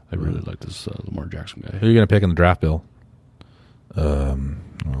really like this Lamar Jackson guy. Who are you going to pick in the draft, Bill?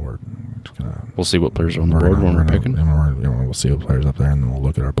 We're just gonna, We'll see what players are on the board when we're picking. We'll see what players up there, and then we'll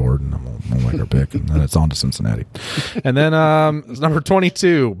look at our board, and then we'll make our pick, and then it's on to Cincinnati. And then it's number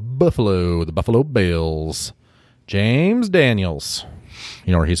 22, Buffalo, the Buffalo Bills. James Daniels.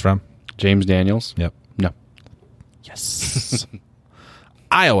 You know where he's from? James Daniels? Yep. No. Yes.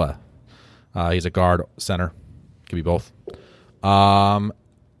 Iowa. He's a guard center. Could be both. And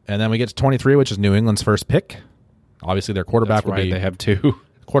then we get to 23, which is New England's first pick. Obviously, their quarterback That's right, be they have two.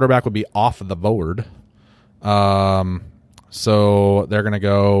 Quarterback would be off the board. So they're going to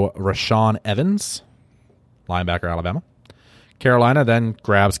go Rashawn Evans, linebacker, Alabama. Carolina then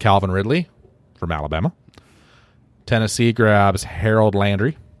grabs Calvin Ridley from Alabama. Tennessee grabs Harold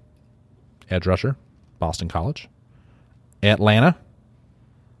Landry, edge rusher, Boston College. Atlanta,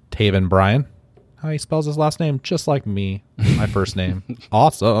 Taven Bryan. How he spells his last name, just like me. My first name.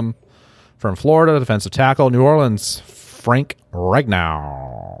 Awesome. From Florida, defensive tackle. New Orleans, Frank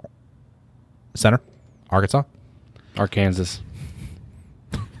Ragnow. Center, Arkansas. Arkansas.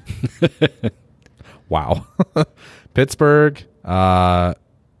 Wow. Pittsburgh, Jar.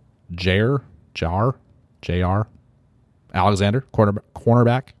 Alexander,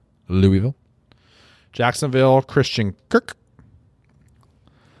 cornerback, Louisville. Jacksonville, Christian Kirk.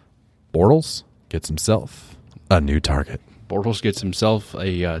 Bortles gets himself a new target. Bortles gets himself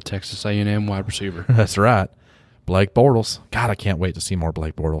a Texas A&M wide receiver. That's right. Blake Bortles. God, I can't wait to see more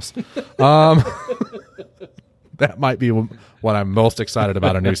Blake Bortles. That might be what I'm most excited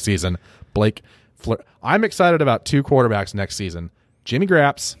about a new season. I'm excited about two quarterbacks next season. Jimmy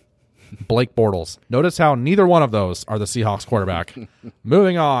Graps, Blake Bortles. Notice how neither one of those are the Seahawks quarterback.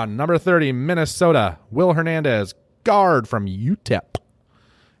 Moving on. Number 30, Minnesota. Will Hernandez, guard from UTEP.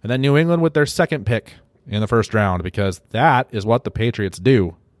 And then New England with their second pick in the first round, because that is what the Patriots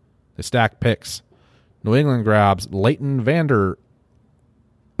do. They stack picks. New England grabs Leighton Vander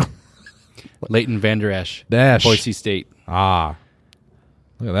Esch. Esch. Boise State. Ah,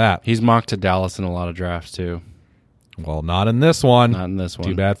 look at that. He's mocked to Dallas in a lot of drafts, too. Well, not in this one. Not in this one.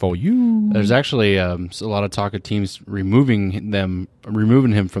 Too bad for you. There's actually a lot of talk of teams removing him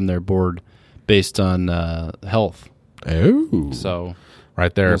from their board based on health. Oh. So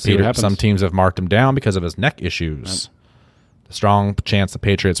right there, we'll see what Peter. happens. Some teams have marked him down because of his neck issues. Yep. The strong chance the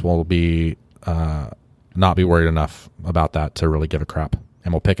Patriots will be not be worried enough about that to really give a crap,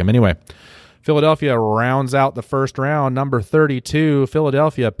 and we'll pick him anyway. Philadelphia rounds out the first round. Number 32,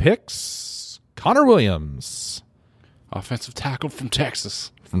 Philadelphia picks Connor Williams. Offensive tackle from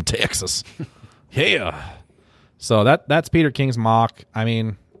Texas. Yeah. So that's Peter King's mock. I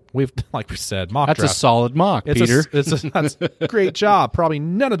mean, like we said, mock That's draft. a solid mock, Peter. That's a great job. Probably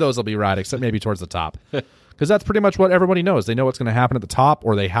none of those will be right, except maybe towards the top. Because that's pretty much what everybody knows. They know what's going to happen at the top,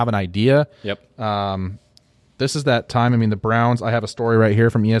 or they have an idea. Yep. This is that time. I mean, the Browns, I have a story right here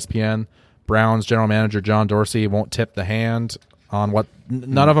from ESPN. Browns general manager John Dorsey won't tip the hand on what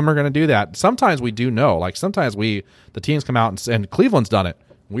none of them are going to do that. Sometimes we do know. Like sometimes the teams come out and Cleveland's done it.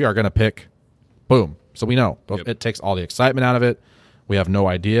 We are going to pick, boom. So we know. Yep. It takes all the excitement out of it. We have no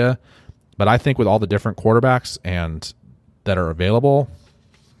idea. But I think with all the different quarterbacks and that are available,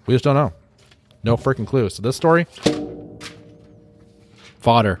 we just don't know. No freaking clue. So this story.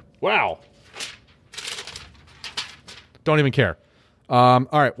 Fodder. Wow. Don't even care. All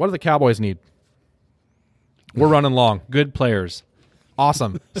right. What do the Cowboys need? We're running long. Good players.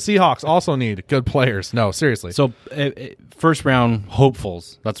 Awesome. Seahawks also need good players. No, seriously. So first round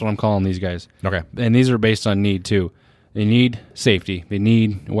hopefuls. That's what I'm calling these guys. Okay. And these are based on need too. They need safety. They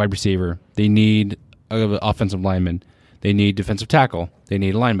need a wide receiver. They need an offensive lineman. They need defensive tackle. They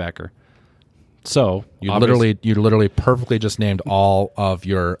need a linebacker. So you literally perfectly just named all of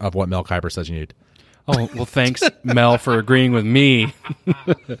what Mel Kiper says you need. Oh, well, thanks, Mel, for agreeing with me.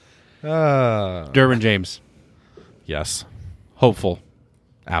 Derwin James. Yes. Hopeful.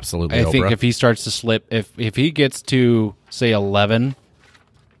 Absolutely. I think Oprah. if he starts to slip, if he gets to, say, 11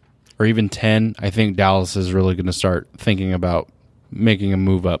 or even 10, I think Dallas is really going to start thinking about making a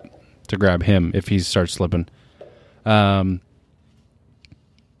move up to grab him if he starts slipping. Calvin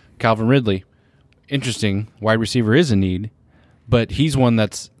Ridley, interesting. Wide receiver is a need, but he's one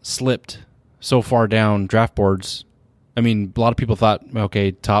that's slipped so far down draft boards. I mean, a lot of people thought,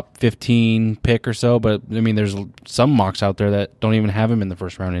 okay, top 15 pick or so, but I mean, there's some mocks out there that don't even have him in the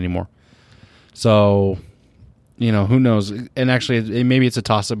first round anymore. So, who knows? And actually, maybe it's a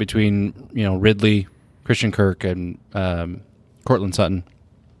toss-up between, Ridley, Christian Kirk, and Cortland Sutton.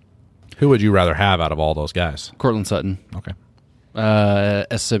 Who would you rather have out of all those guys? Cortland Sutton. Okay.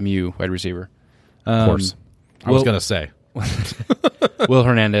 SMU wide receiver. Of course. I was going to say. Will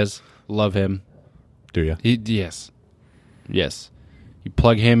Hernandez. Love him. Do you? Yes. You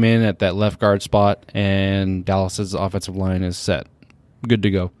plug him in at that left guard spot, and Dallas's offensive line is set. Good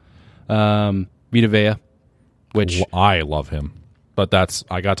to go. Vita Vea, which I love him, but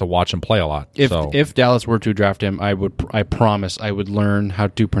I got to watch him play a lot. If Dallas were to draft him, I promise I would learn how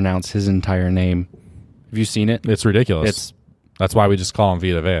to pronounce his entire name. Have you seen it? It's ridiculous. That's why we just call him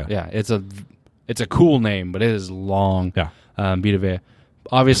Vita Vea. Yeah, it's a cool name, but it is long. Yeah. Vita Vea.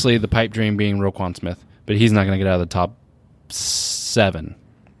 Obviously, the pipe dream being Roquan Smith, but he's not going to get out of the top 7.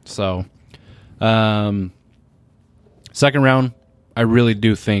 So, second round, I really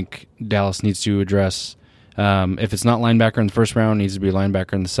do think Dallas needs to address. If it's not linebacker in the first round, it needs to be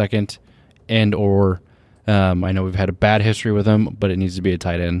linebacker in the second, and or I know we've had a bad history with him, but it needs to be a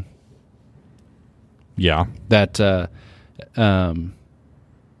tight end. Yeah. That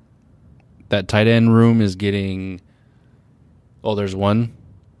tight end room is getting. Oh, there's one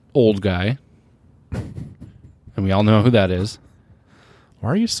old guy, and we all know who that is.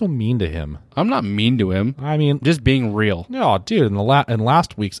 Why are you so mean to him? I'm not mean to him. I mean, Just being real. no, dude. In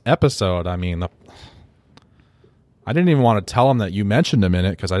last week's episode, I mean, I didn't even want to tell him that you mentioned him in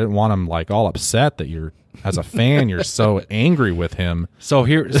it because I didn't want him all upset that you're, as a fan, you're so angry with him. So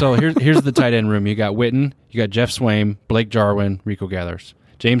here's the tight end room. You got Witten, you got Jeff Swaim, Blake Jarwin, Rico Gathers,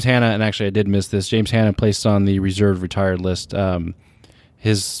 James Hanna, and actually I did miss this. James Hanna placed on the reserved retired list.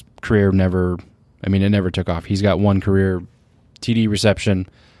 His career never took off. He's got one career TD reception.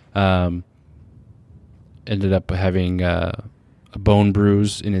 Ended up having a bone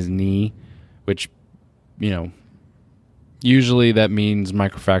bruise in his knee, which, usually that means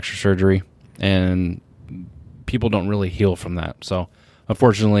microfracture surgery, and people don't really heal from that. So,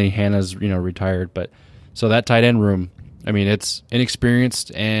 unfortunately, Hannah's, retired. But so that tight end room, I mean, it's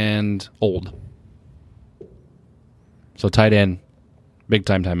inexperienced and old. So tight end, big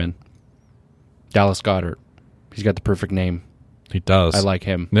time end. Dallas Goedert. He's got the perfect name. He does. I like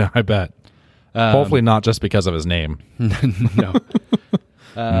him. Yeah, I bet. Hopefully not just because of his name. No.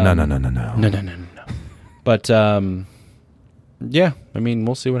 No. But yeah, I mean,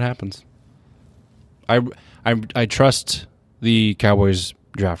 we'll see what happens. I trust the Cowboys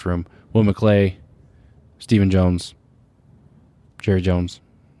draft room. Will McClay, Stephen Jones, Jerry Jones,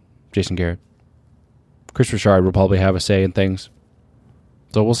 Jason Garrett. Chris Richard will probably have a say in things.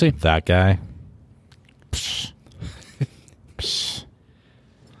 So we'll see. That guy.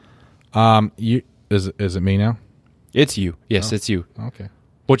 Is it me now? It's you. Yes, it's you. Okay.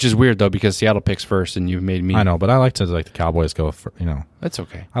 Which is weird, though, because Seattle picks first and you've made me. I know, but I like to the Cowboys go for, That's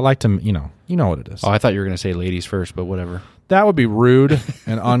okay. I like to, you know what it is. Oh, I thought you were going to say ladies first, but whatever. That would be rude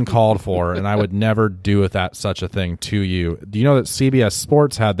and uncalled for, and I would never do such a thing to you. Do you know that CBS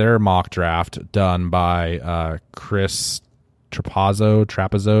Sports had their mock draft done by Chris Trapazo,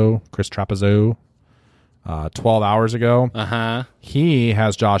 12 hours ago? Uh-huh. He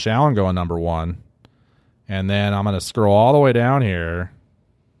has Josh Allen going number 1, and then I'm going to scroll all the way down here.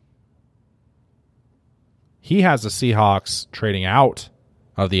 He has the Seahawks trading out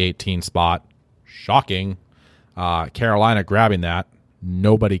of the 18 spot. Shocking. Carolina grabbing that.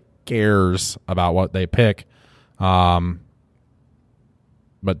 Nobody cares about what they pick. But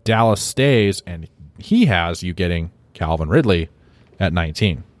Dallas stays, and he has you getting Calvin Ridley at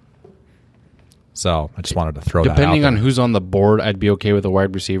 19. So I just wanted to throw that out Depending there. on who's on the board, I'd be okay with a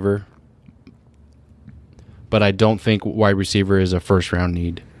wide receiver. But I don't think wide receiver is a first-round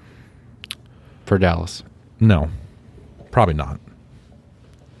need for Dallas. No, probably not.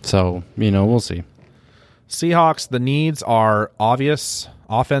 So, we'll see. Seahawks, the needs are obvious.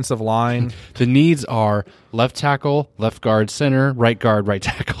 Offensive line. The needs are left tackle, left guard, center, right guard, right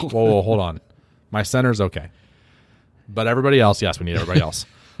tackle. Whoa, hold on. My center's okay. But everybody else, yes, we need everybody else.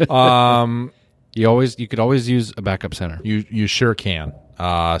 You could always use a backup center. You sure can.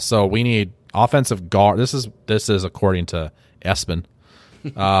 So we need offensive guard. This is according to Espen.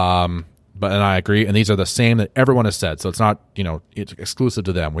 But and I agree, and these are the same that everyone has said. So it's not, it's exclusive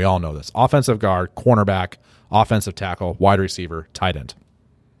to them. We all know this. Offensive guard, cornerback, offensive tackle, wide receiver, tight end.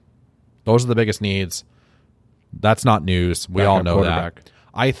 Those are the biggest needs. That's not news. We all know that.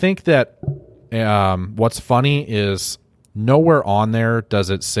 I think that what's funny is nowhere on there does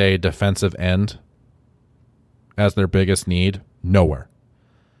it say defensive end as their biggest need. Nowhere.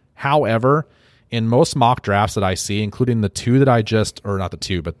 However, in most mock drafts that I see, including the two that I not the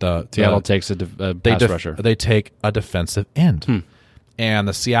two, but the Seattle takes a pass rusher. They take a defensive end. And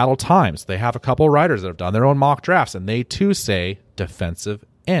the Seattle Times, they have a couple of writers that have done their own mock drafts, and they too say defensive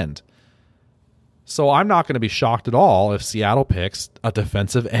end. So I'm not going to be shocked at all if Seattle picks a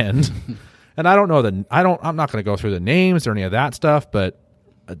defensive end. And I don't know I'm not going to go through the names or any of that stuff, but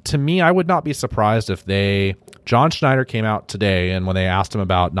to me, I would not be surprised if John Schneider came out today, and when they asked him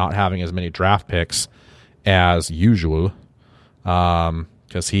about not having as many draft picks as usual,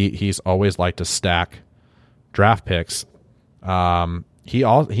 because he's always liked to stack draft picks,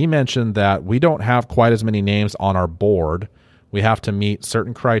 he mentioned that we don't have quite as many names on our board. We have to meet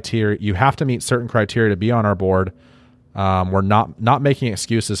certain criteria. You have to meet certain criteria to be on our board. We're not making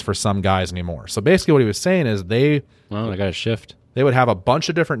excuses for some guys anymore. So basically what he was saying is they got to shift. They would have a bunch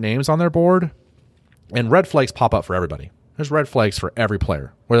of different names on their board, and red flags pop up for everybody. There's red flags for every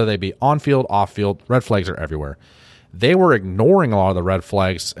player, whether they be on field, off field. Red flags are everywhere. They were ignoring a lot of the red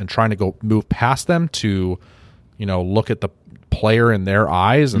flags and trying to move past them to, look at the player in their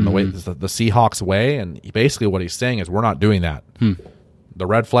eyes and the way the Seahawks way. And basically what he's saying is we're not doing that. The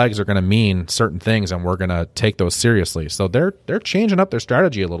red flags are going to mean certain things, and we're going to take those seriously. So they're changing up their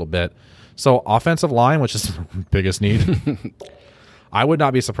strategy a little bit. So offensive line, which is the biggest need, I would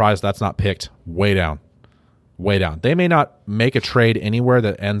not be surprised that's not picked way down. Way down. They may not make a trade anywhere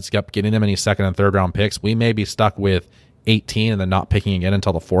that ends up getting them any second and third round picks. We may be stuck with 18 and then not picking again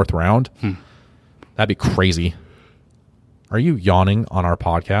until the fourth round. That'd be crazy. Are you yawning on our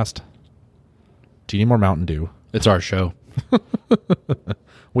podcast? Do you need more Mountain Dew? It's our show.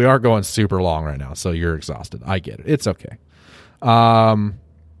 We are going super long right now, so you're exhausted. I get it. It's okay.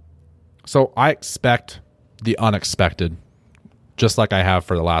 So I expect the unexpected, just like I have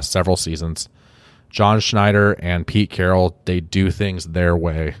for the last several seasons. John Schneider and Pete Carroll, they do things their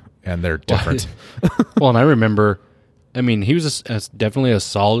way, and they're different. Well, and I remember, he was definitely a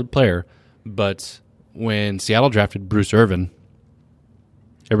solid player, but when Seattle drafted Bruce Irvin,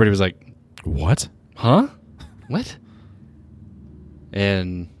 everybody was like, what? Huh? What?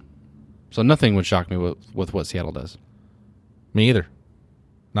 And so nothing would shock me with what Seattle does. Me either.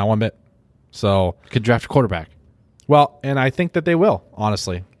 Not one bit. So could draft a quarterback. Well, and I think that they will,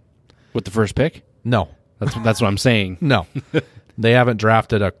 honestly. With the first pick? No. That's what I'm saying. No. They haven't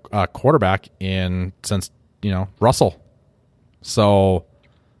drafted a quarterback since Russell. So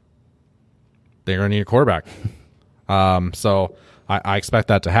they're going to need a quarterback. So I expect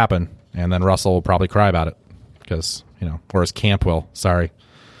that to happen, and then Russell will probably cry about it because, or his camp will. Sorry.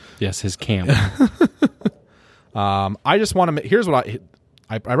 Yes, his camp. I just want to here's what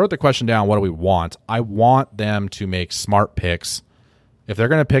I wrote the question down. What do we want? I want them to make smart picks. If they're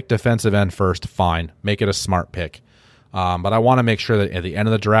going to pick defensive end first, fine. Make it a smart pick. But I want to make sure that at the end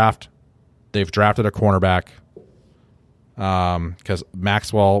of the draft, they've drafted a cornerback. Because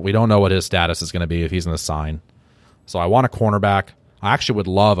Maxwell, we don't know what his status is going to be if he's going to sign. So I want a cornerback. I actually would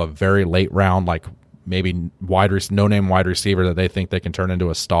love a very late round, like maybe no-name wide receiver that they think they can turn into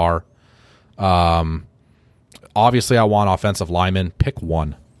a star. Obviously, I want offensive linemen. Pick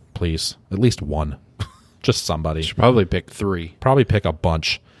one, please. At least one. Just somebody. Should probably pick three. Probably pick a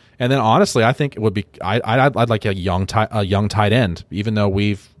bunch. And then honestly, I think it would be I'd like a young tight end, even though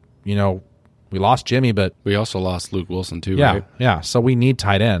we lost Jimmy, but we also lost Luke Wilson too, yeah, right? Yeah. So we need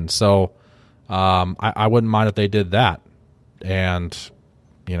tight end. So I wouldn't mind if they did that and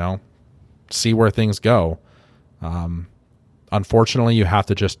see where things go. Unfortunately, you have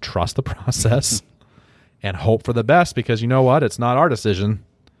to just trust the process and hope for the best because you know what? It's not our decision.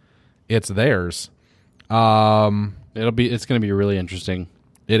 It's theirs. It's going to be really interesting.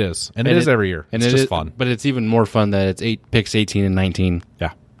 It is. And it is every year. It's just fun. But it's even more fun that it's picks 18 and 19.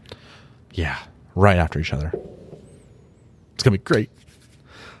 Yeah. Yeah. Right after each other. It's going to be great.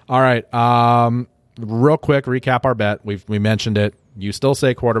 All right. Real quick, recap our bet. We mentioned it. You still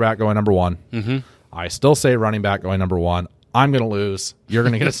say quarterback going number one. Mm-hmm. I still say running back going number one. I'm going to lose. You're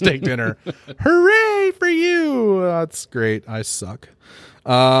going to get a steak dinner. Hooray for you. That's great. I suck.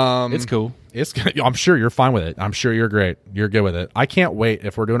 It's cool. I'm sure you're fine with it. I'm sure you're great. You're good with it. I can't wait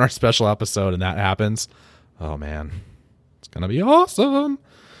if we're doing our special episode and that happens. Oh man, it's gonna be awesome.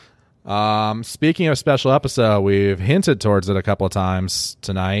 Speaking of special episode, we've hinted towards it a couple of times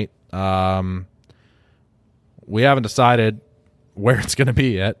tonight. We haven't decided where it's going to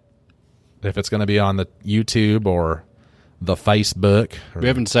be yet. If it's going to be on the YouTube or the Facebook. Or We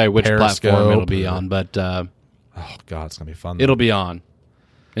haven't decided which platform it'll be on, but oh god, it's going to be fun. it'll be on,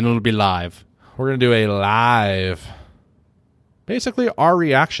 and it'll be live. We're going to do a live, basically our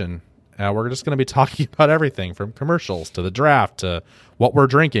reaction. We're just going to be talking about everything from commercials to the draft to what we're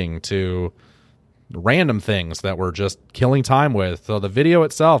drinking to random things that we're just killing time with. So the video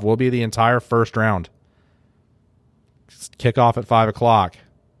itself will be the entire first round. Kick off at 5:00.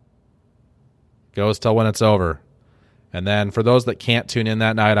 Goes till when it's over. And then for those that can't tune in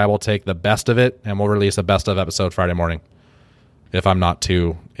that night, I will take the best of it and we'll release a best of episode Friday morning. If I'm not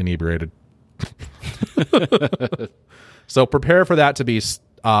too inebriated. So prepare for that to be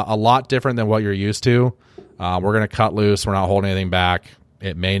a lot different than what you're used to. We're going to cut loose. We're not holding anything back.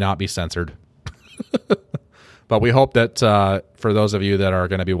 It may not be censored. But we hope that for those of you that are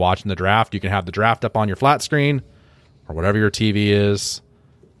going to be watching the draft, you can have the draft up on your flat screen or whatever your TV is,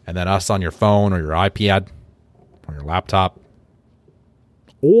 and then us on your phone or your iPad or your laptop.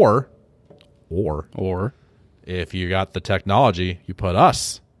 Or if you got the technology, you put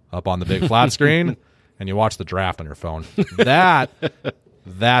us up on the big flat screen and you watch the draft on your phone.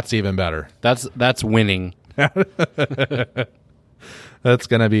 That's even better. That's winning. That's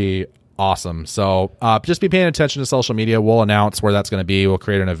going to be awesome. So just be paying attention to social media. We'll announce where that's going to be. We'll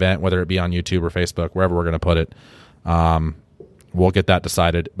create an event, whether it be on YouTube or Facebook, wherever we're going to put it. We'll get that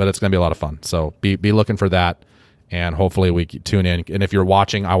decided, but it's going to be a lot of fun. So be looking for that, and hopefully we tune in. And if you're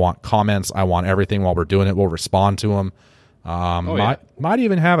watching, I want comments. I want everything while we're doing it. We'll respond to them. Might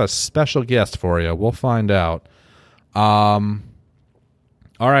even have a special guest for you. We'll find out. All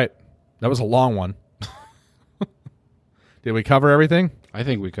right. That was a long one. Did we cover everything? I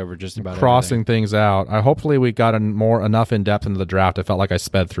think we covered just about Crossing things out. Hopefully we got enough in depth into the draft. I felt like I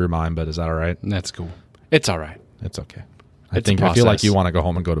sped through mine, but is that all right? That's cool. It's all right. It's okay. It's I feel like you want to go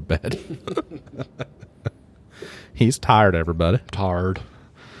home and go to bed. He's tired, everybody. Tired.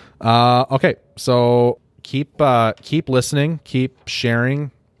 Okay, so keep listening, keep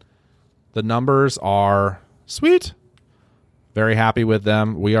sharing. The numbers are sweet. Very happy with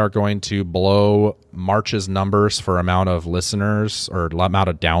them. We are going to blow March's numbers for amount of listeners or amount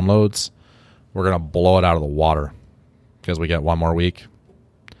of downloads. We're going to blow it out of the water because we get one more week.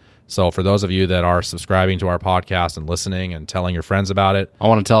 So for those of you that are subscribing to our podcast and listening and telling your friends about it, I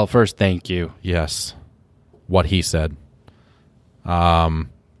want to tell first, thank you. yes, what he said.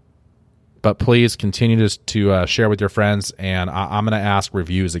 But please continue to share with your friends, and I'm going to ask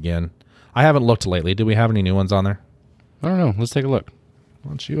reviews again. I haven't looked lately. Do we have any new ones on there? I don't know. Let's take a look. Why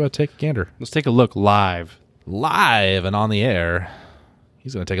don't you take a gander? Let's take a look live. Live and on the air.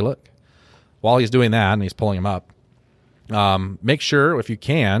 He's going to take a look. While he's doing that, and he's pulling him up, make sure, if you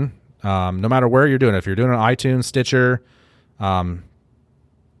can, no matter where you're doing it, if you're doing it on iTunes, Stitcher, Google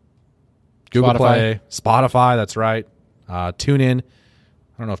Spotify. Play, Spotify, that's right, TuneIn. I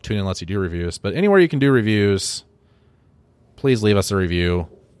don't know if TuneIn lets you do reviews, but anywhere you can do reviews, please leave us a review,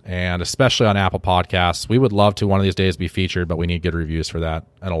 and especially on Apple Podcasts. We would love to one of these days be featured, but we need good reviews for that,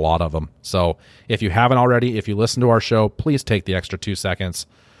 and a lot of them. So if you haven't already, if you listen to our show, please take the extra 2 seconds,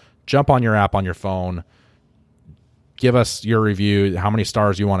 jump on your app on your phone, give us your review, how many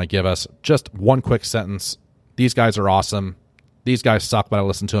stars you want to give us. Just one quick sentence. These guys are awesome. These guys suck, but I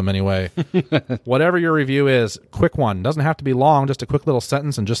listen to them anyway. Whatever your review is, quick one. Doesn't have to be long, just a quick little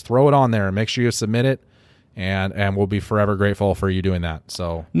sentence, and just throw it on there and make sure you submit it, and we'll be forever grateful for you doing that.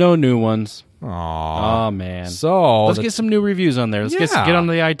 So No new ones. Aw. Oh, man. So Let's get some new reviews on there. Let's get on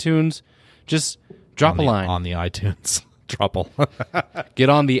the iTunes. Just drop a line. on the iTunes. Trouble. Get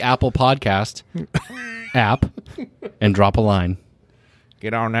on the Apple Podcast app and drop a line.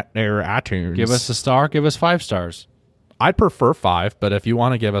 Get on that there iTunes. Give us a star. Give us 5 stars. I'd prefer 5, but if you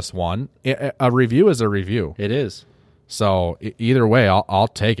want to give us 1, a review is a review. It is. So either way, I'll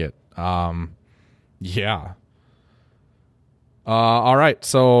take it. Yeah. All right.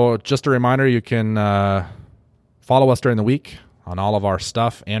 So just a reminder, you can follow us during the week on all of our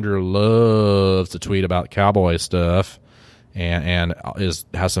stuff. Andrew loves to tweet about cowboy stuff, and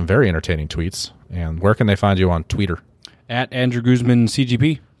has some very entertaining tweets. And where can they find you on Twitter? At Andrew Guzman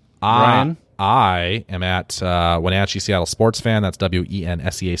CGP. Ryan? I am at Wenatchee Seattle Sports Fan. That's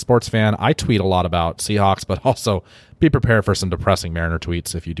WENSEA Sports Fan. I tweet a lot about Seahawks, but also be prepared for some depressing Mariner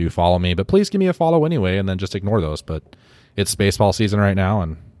tweets if you do follow me. But please give me a follow anyway, and then just ignore those. But it's baseball season right now,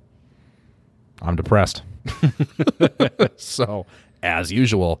 and I'm depressed. So, as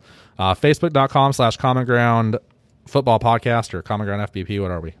usual, Facebook.com/Common Ground Football Podcast or Common Ground FBP.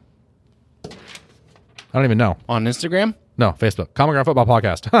 What are we? I don't even know. On Instagram? No, Facebook. Common Ground Football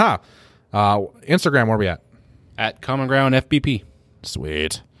Podcast. Instagram, where are we at? At Common Ground FBP.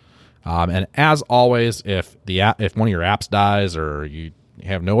 Sweet. And as always, if one of your apps dies or you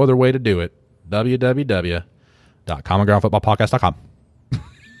have no other way to do it, www.commongroundfootballpodcast.com.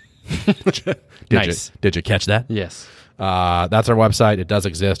 Nice. Did you catch that? Yes. That's our website. It does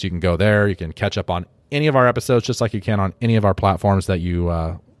exist. You can go there. You can catch up on any of our episodes just like you can on any of our platforms that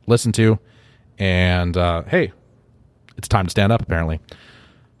you listen to. And hey, it's time to stand up, apparently.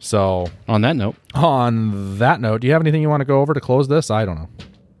 So On that note, do you have anything you want to go over to close this? I don't know.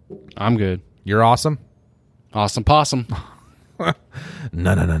 I'm good. You're awesome? Awesome possum. No.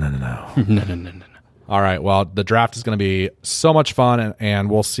 No, no, no, no. All right. Well, the draft is going to be so much fun, and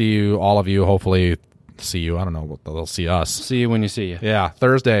we'll see you, all of you, hopefully see you. I don't know. They'll see us. See you when you see you. Yeah.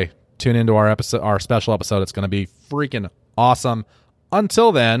 Thursday, tune into our special episode. It's going to be freaking awesome.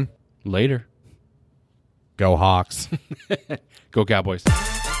 Until then, Later. go Hawks. Go Cowboys.